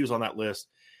lot, but he was on that list.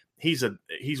 He's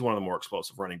one of the more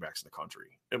explosive running backs in the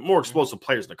country and more explosive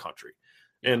players in the country.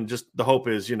 And just the hope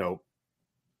is,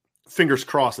 fingers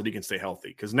crossed that he can stay healthy.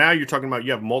 Because now you're talking about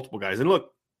you have multiple guys. And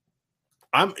look,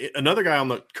 I'm another guy on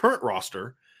the current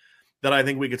roster that I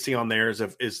think we could see on there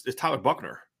is Tyler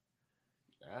Buckner.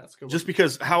 Yeah, that's good. Just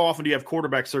because how often do you have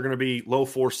quarterbacks that are going to be low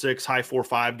 4.6, high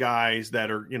 4.5 guys that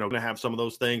are, going to have some of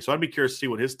those things. So I'd be curious to see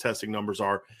what his testing numbers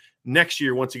are next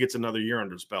year once he gets another year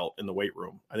under his belt in the weight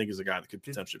room. I think he's a guy that could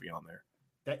potentially be on there.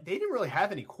 They didn't really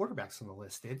have any quarterbacks on the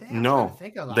list, did they? No,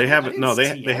 they haven't. No,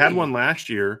 they had one last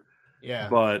year. Yeah,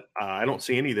 but I don't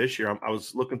see any this year. I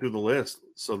was looking through the list,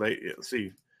 so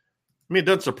see. I mean, it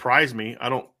doesn't surprise me.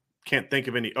 Can't think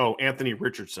of any. Oh, Anthony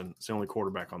Richardson is the only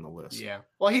quarterback on the list. Yeah,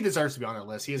 well, he deserves to be on that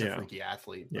list. He is a freaky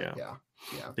athlete. Yeah.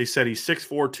 They said he's 6'4",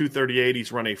 238.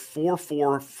 He's run a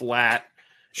 4.4 flat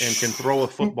and can throw a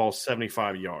football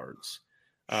 75 yards.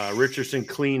 Richardson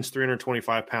cleans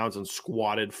 325 pounds and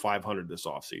squatted 500 this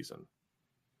offseason.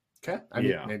 Okay. I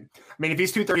mean, if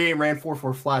he's 238 and ran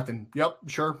 4.4 flat, then yep,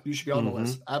 sure, you should be on the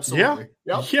list. Absolutely.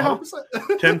 Yeah. Yep.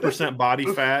 10% body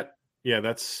fat. Yeah,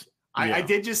 that's. Yeah. I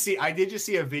did just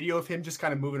see a video of him just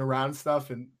kind of moving around and stuff,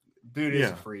 and dude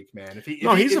is a freak, man.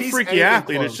 He's a freaky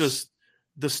athlete. Close, it's just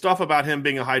the stuff about him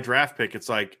being a high draft pick. It's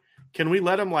like, can we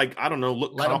let him, like, I don't know,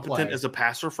 look competent as a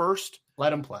passer first?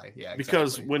 Let him play. Yeah, exactly.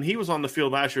 Because when he was on the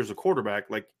field last year as a quarterback,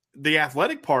 like the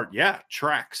athletic part,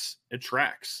 tracks. It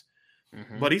tracks.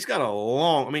 Mm-hmm. But he's got a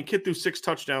long, kid threw 6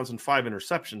 touchdowns and 5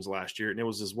 interceptions last year. And it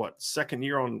was his, second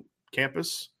year on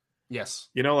campus? Yes.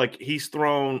 Like he's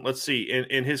thrown, let's see,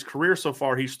 in his career so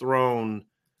far, he's thrown,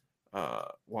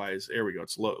 there we go.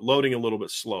 It's loading a little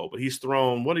bit slow, but he's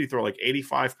thrown, what did he throw? Like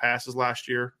 85 passes last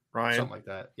year, Ryan? Something like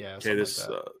that. Yeah. Okay. This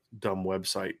dumb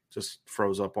website just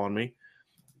froze up on me.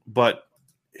 But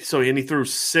and he threw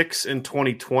 6 in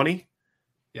 2020.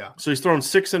 Yeah. So he's thrown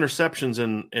 6 interceptions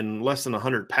in less than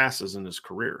 100 passes in his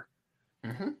career.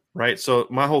 Mm-hmm. Right. So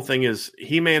my whole thing is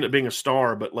he may end up being a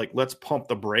star, but like, let's pump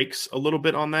the brakes a little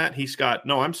bit on that.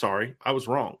 I'm sorry. I was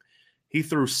wrong. He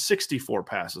threw 64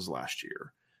 passes last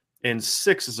year and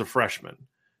 6 as a freshman,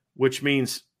 which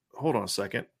means, hold on a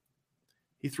second.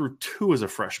 He threw 2 as a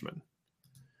freshman.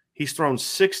 He's thrown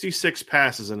 66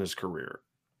 passes in his career.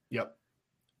 Yep.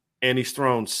 And he's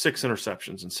thrown 6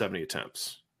 interceptions in 70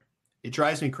 attempts. It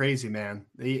drives me crazy, man.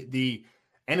 The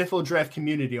NFL draft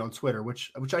community on Twitter,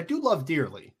 which I do love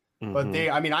dearly, but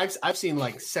I've seen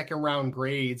like second round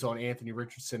grades on Anthony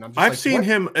Richardson. I've seen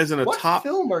him as in a top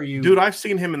film. Are you, dude? I've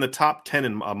seen him in the top 10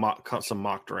 in some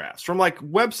mock drafts from like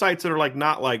websites that are like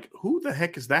not like, who the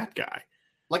heck is that guy?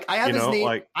 Like I have his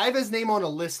name. I have his name on a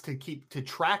list to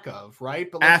track of, right?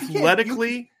 But like,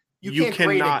 athletically, you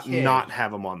cannot not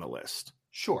have him on the list.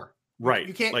 Sure. Right.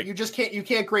 You can't, you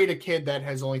can't grade a kid that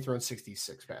has only thrown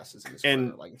 66 passes in his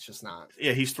career. Like, it's just not.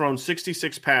 Yeah. He's thrown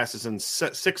 66 passes and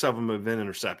 6 of them have been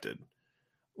intercepted.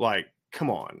 Like,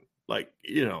 come on. Like,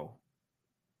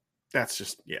 that's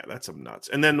just, that's some nuts.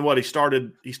 And then he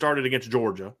started against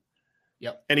Georgia.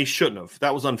 Yep. And he shouldn't have.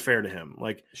 That was unfair to him.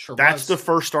 Like, sure that's the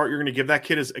first start you're going to give that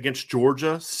kid is against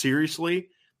Georgia. Seriously.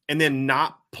 And then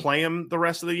not play him the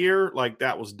rest of the year. Like,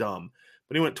 that was dumb.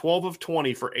 But he went 12 of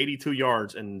 20 for 82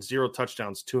 yards and 0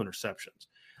 touchdowns, 2 interceptions.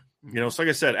 So like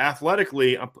I said,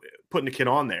 athletically, I'm putting the kid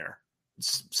on there.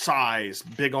 Size,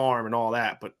 big arm, and all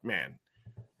that. But, man,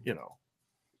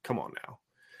 come on now.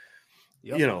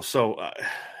 Yep.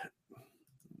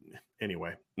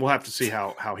 Anyway, we'll have to see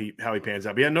how he pans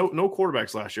out. But, no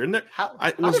quarterbacks last year.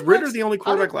 Isn't was Ritter the only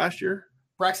quarterback last year?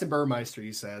 Braxton Burmeister,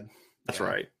 you said. That's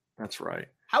right. That's right.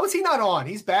 How is he not on?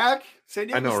 He's back. San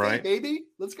Diego I know, State, right? Baby.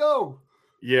 Let's go.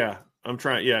 Yeah, I'm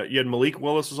trying. Yeah, you had Malik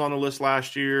Willis was on the list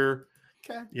last year.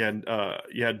 Okay.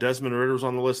 You had Desmond Ritter was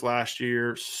on the list last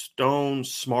year. Stone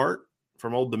Smart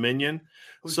from Old Dominion.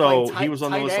 He was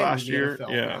on the list last year.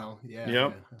 Yeah.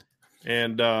 Yep.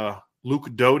 And Luke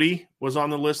Doty was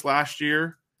on the list last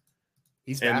year.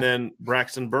 He's back. And then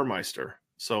Braxton Burmeister.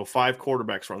 So 5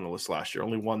 quarterbacks were on the list last year.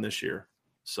 Only 1 this year.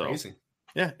 So crazy.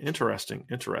 Yeah, interesting.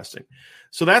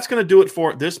 So that's going to do it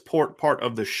for this part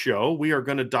of the show. We are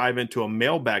going to dive into a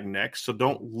mailbag next, so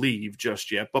don't leave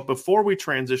just yet. But before we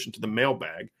transition to the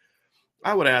mailbag,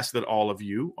 I would ask that all of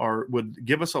you would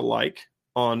give us a like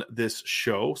on this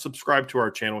show, subscribe to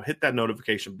our channel, hit that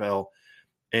notification bell,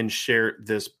 and share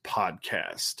this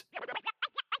podcast.